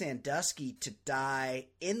Jerry Sandusky to die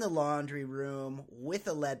in the laundry room with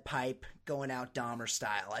a lead pipe going out Dahmer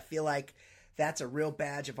style. I feel like that's a real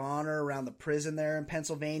badge of honor around the prison there in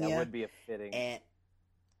Pennsylvania. That would be a fitting. And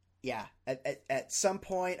yeah, at some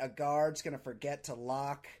point a guard's going to forget to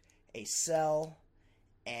lock a cell,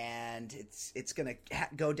 and it's going to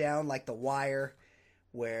go down like The Wire,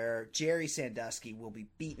 where Jerry Sandusky will be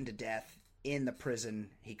beaten to death in the prison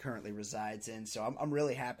he currently resides in. So I'm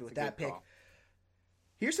really happy with that pick. Call.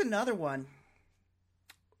 Here's another one.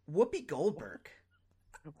 Whoopi Goldberg.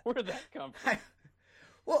 Where'd that come from?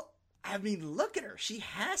 Well, I mean, look at her. She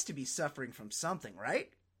has to be suffering from something,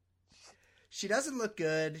 right? She doesn't look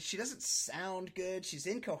good. She doesn't sound good. She's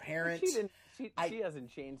incoherent. She hasn't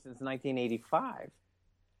changed since 1985.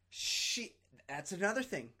 That's another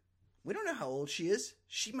thing. We don't know how old she is.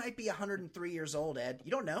 She might be 103 years old, Ed.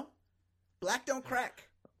 You don't know. Black don't crack.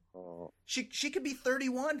 Oh. She could be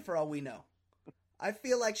 31 for all we know. I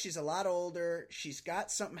feel like she's a lot older. She's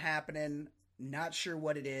got something happening. Not sure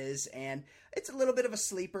what it is, and it's a little bit of a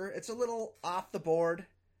sleeper. It's a little off the board,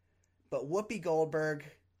 but Whoopi Goldberg,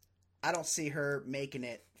 I don't see her making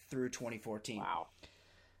it through 2014. Wow.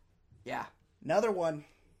 Yeah. Another one.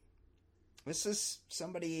 This is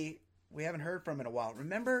somebody we haven't heard from in a while.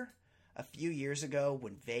 Remember a few years ago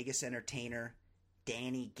when Vegas entertainer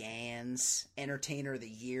Danny Gans, entertainer of the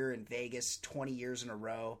year in Vegas 20 years in a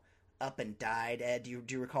row, up and died? Ed, do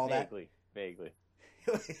you recall that? Vaguely.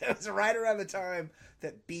 It was right around the time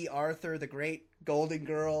that B. Arthur, the great Golden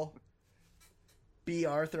Girl, B.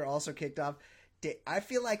 Arthur also kicked off. I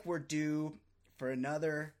feel like we're due for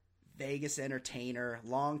another Vegas entertainer,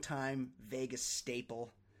 longtime Vegas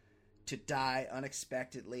staple, to die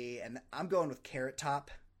unexpectedly, and I'm going with Carrot Top.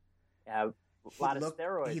 Yeah, a lot of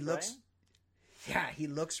steroids, right? Yeah, he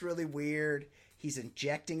looks really weird. He's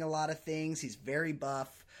injecting a lot of things. He's very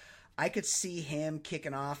buff. I could see him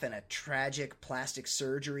kicking off in a tragic plastic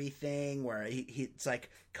surgery thing where it's like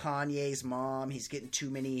Kanye's mom. He's getting too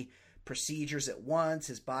many procedures at once.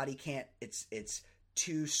 His body can't, it's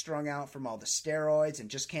too strung out from all the steroids and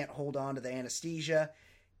just can't hold on to the anesthesia.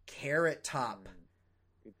 Carrot Top.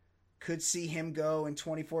 Could see him go in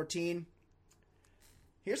 2014.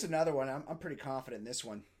 Here's another one. I'm pretty confident in this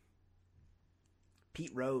one.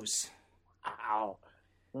 Pete Rose. Ow.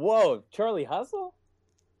 Whoa, Charlie Hustle?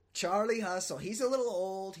 Charlie Hustle. He's a little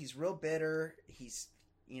old. He's real bitter. He's,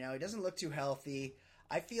 he doesn't look too healthy.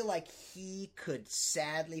 I feel like he could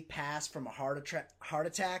sadly pass from a heart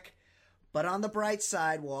attack. But on the bright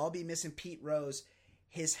side, we'll all be missing Pete Rose.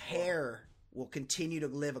 His hair will continue to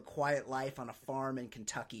live a quiet life on a farm in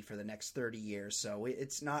Kentucky for the next 30 years. So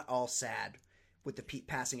it's not all sad with the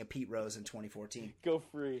passing of Pete Rose in 2014. Go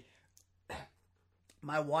free.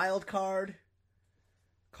 My wild card,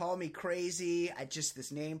 call me crazy.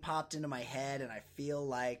 This name popped into my head, and I feel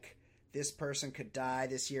like this person could die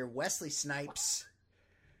this year. Wesley Snipes.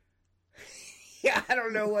 Yeah, I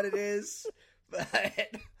don't know what it is, but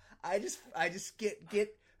I just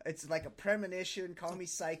get it's like a premonition. Call me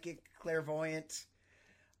psychic, clairvoyant.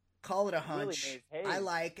 Call it a hunch. Really, I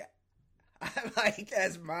like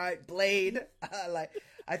as my Blade.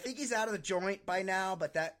 I think he's out of the joint by now,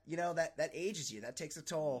 but that ages you. That takes a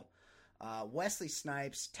toll. Wesley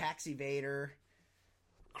Snipes, tax evader,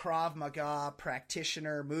 Krav Maga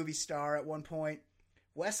practitioner, movie star at one point.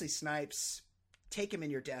 Wesley Snipes, take him in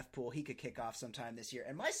your death pool. He could kick off sometime this year.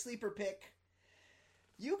 And my sleeper pick,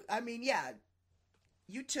 you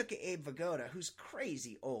took Abe Vigoda, who's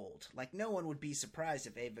crazy old. Like, no one would be surprised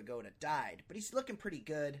if Abe Vigoda died, but he's looking pretty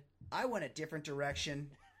good. I went a different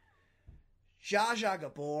direction. Zsa Zsa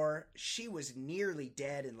Gabor, she was nearly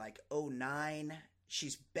dead in like 2009.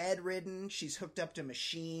 She's bedridden. She's hooked up to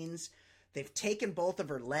machines. They've taken both of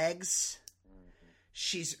her legs.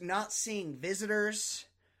 She's not seeing visitors,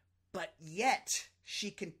 but yet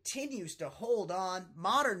she continues to hold on.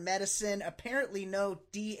 Modern medicine, apparently no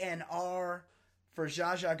DNR for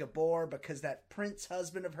Zsa Zsa Gabor because that prince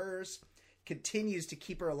husband of hers continues to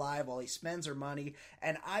keep her alive while he spends her money.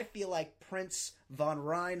 And I feel like Prince von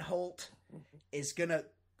Reinhold is going to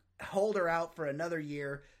hold her out for another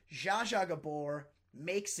year. Zsa Zsa Gabor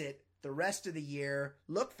makes it the rest of the year.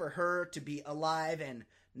 Look for her to be alive and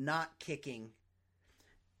not kicking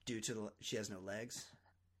due to she has no legs.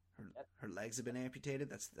 Her legs have been amputated.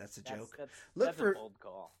 That's a joke. That's a bold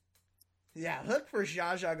call. Yeah, look for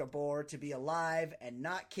Zsa Zsa Gabor to be alive and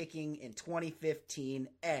not kicking in 2015.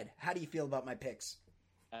 Ed, how do you feel about my picks?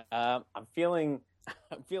 I'm feeling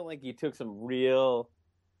like you took some real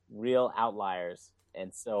outliers,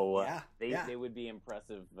 and so they would be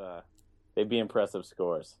impressive. They'd be impressive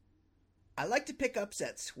scores. I like to pick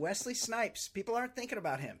upsets. Wesley Snipes. People aren't thinking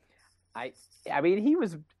about him. I mean, he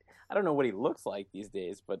was. I don't know what he looks like these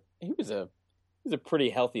days, but he was a pretty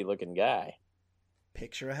healthy looking guy.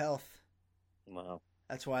 Picture of health. Wow.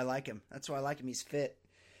 That's why I like him. He's fit.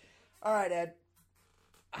 All right, Ed.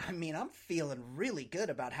 I mean, I'm feeling really good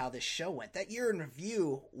about how this show went. That year in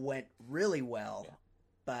review went really well,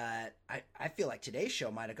 but I feel like today's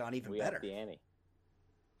show might have gone even better. We upped the ante.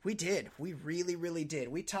 We did. We really, really did.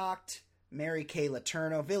 We talked Mary Kay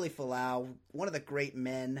Letourneau, Billy Falau, one of the great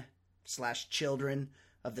men / children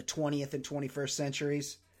of the 20th and 21st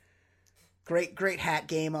centuries. Great hat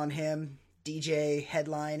game on him. DJ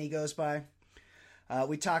Headline he goes by.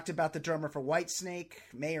 We talked about the drummer for Whitesnake,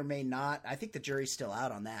 may or may not. I think the jury's still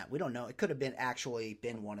out on that. We don't know. It could have been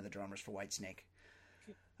one of the drummers for Whitesnake.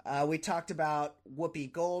 We talked about Whoopi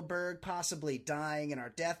Goldberg possibly dying in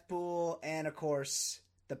our death pool, and of course,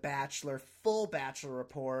 The Bachelor, full Bachelor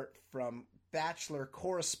report from Bachelor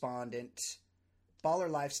correspondent, Baller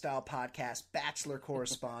Lifestyle Podcast, Bachelor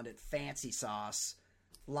correspondent, Fancy Sauce,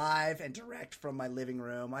 live and direct from my living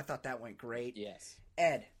room. I thought that went great. Yes.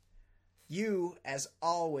 Ed, you, as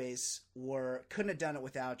always, couldn't have done it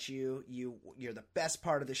without you. You're the best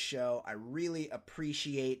part of the show. I really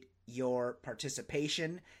appreciate your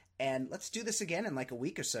participation. And let's do this again in like a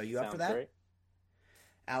week or so. You up for that? Great.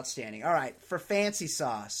 Outstanding. All right. For Fancy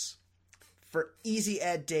Sauce, for Easy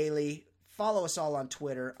Ed Daily, follow us all on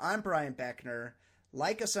Twitter. I'm Brian Beckner.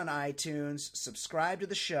 Like us on iTunes. Subscribe to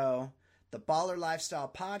the show. The Baller Lifestyle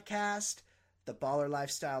Podcast.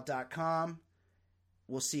 theballerlifestyle.com.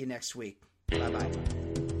 We'll see you next week. Bye-bye.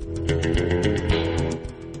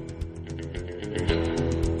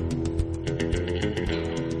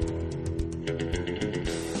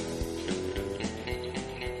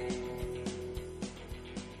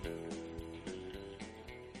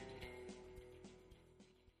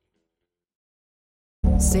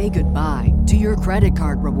 Say goodbye to your credit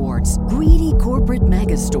card rewards. Greedy corporate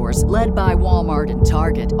mega stores, led by Walmart and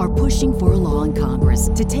Target, are pushing for a law in Congress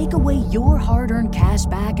to take away your hard-earned cash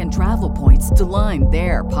back and travel points to line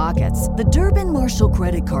their pockets. The Durbin-Marshall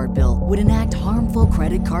credit card bill would enact harmful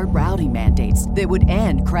credit card routing mandates that would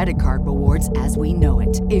end credit card rewards as we know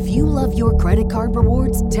it. If you love your credit card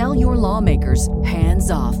rewards, tell your lawmakers, hands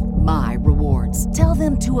off my rewards. Tell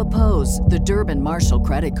them to oppose the Durbin-Marshall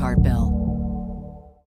credit card bill.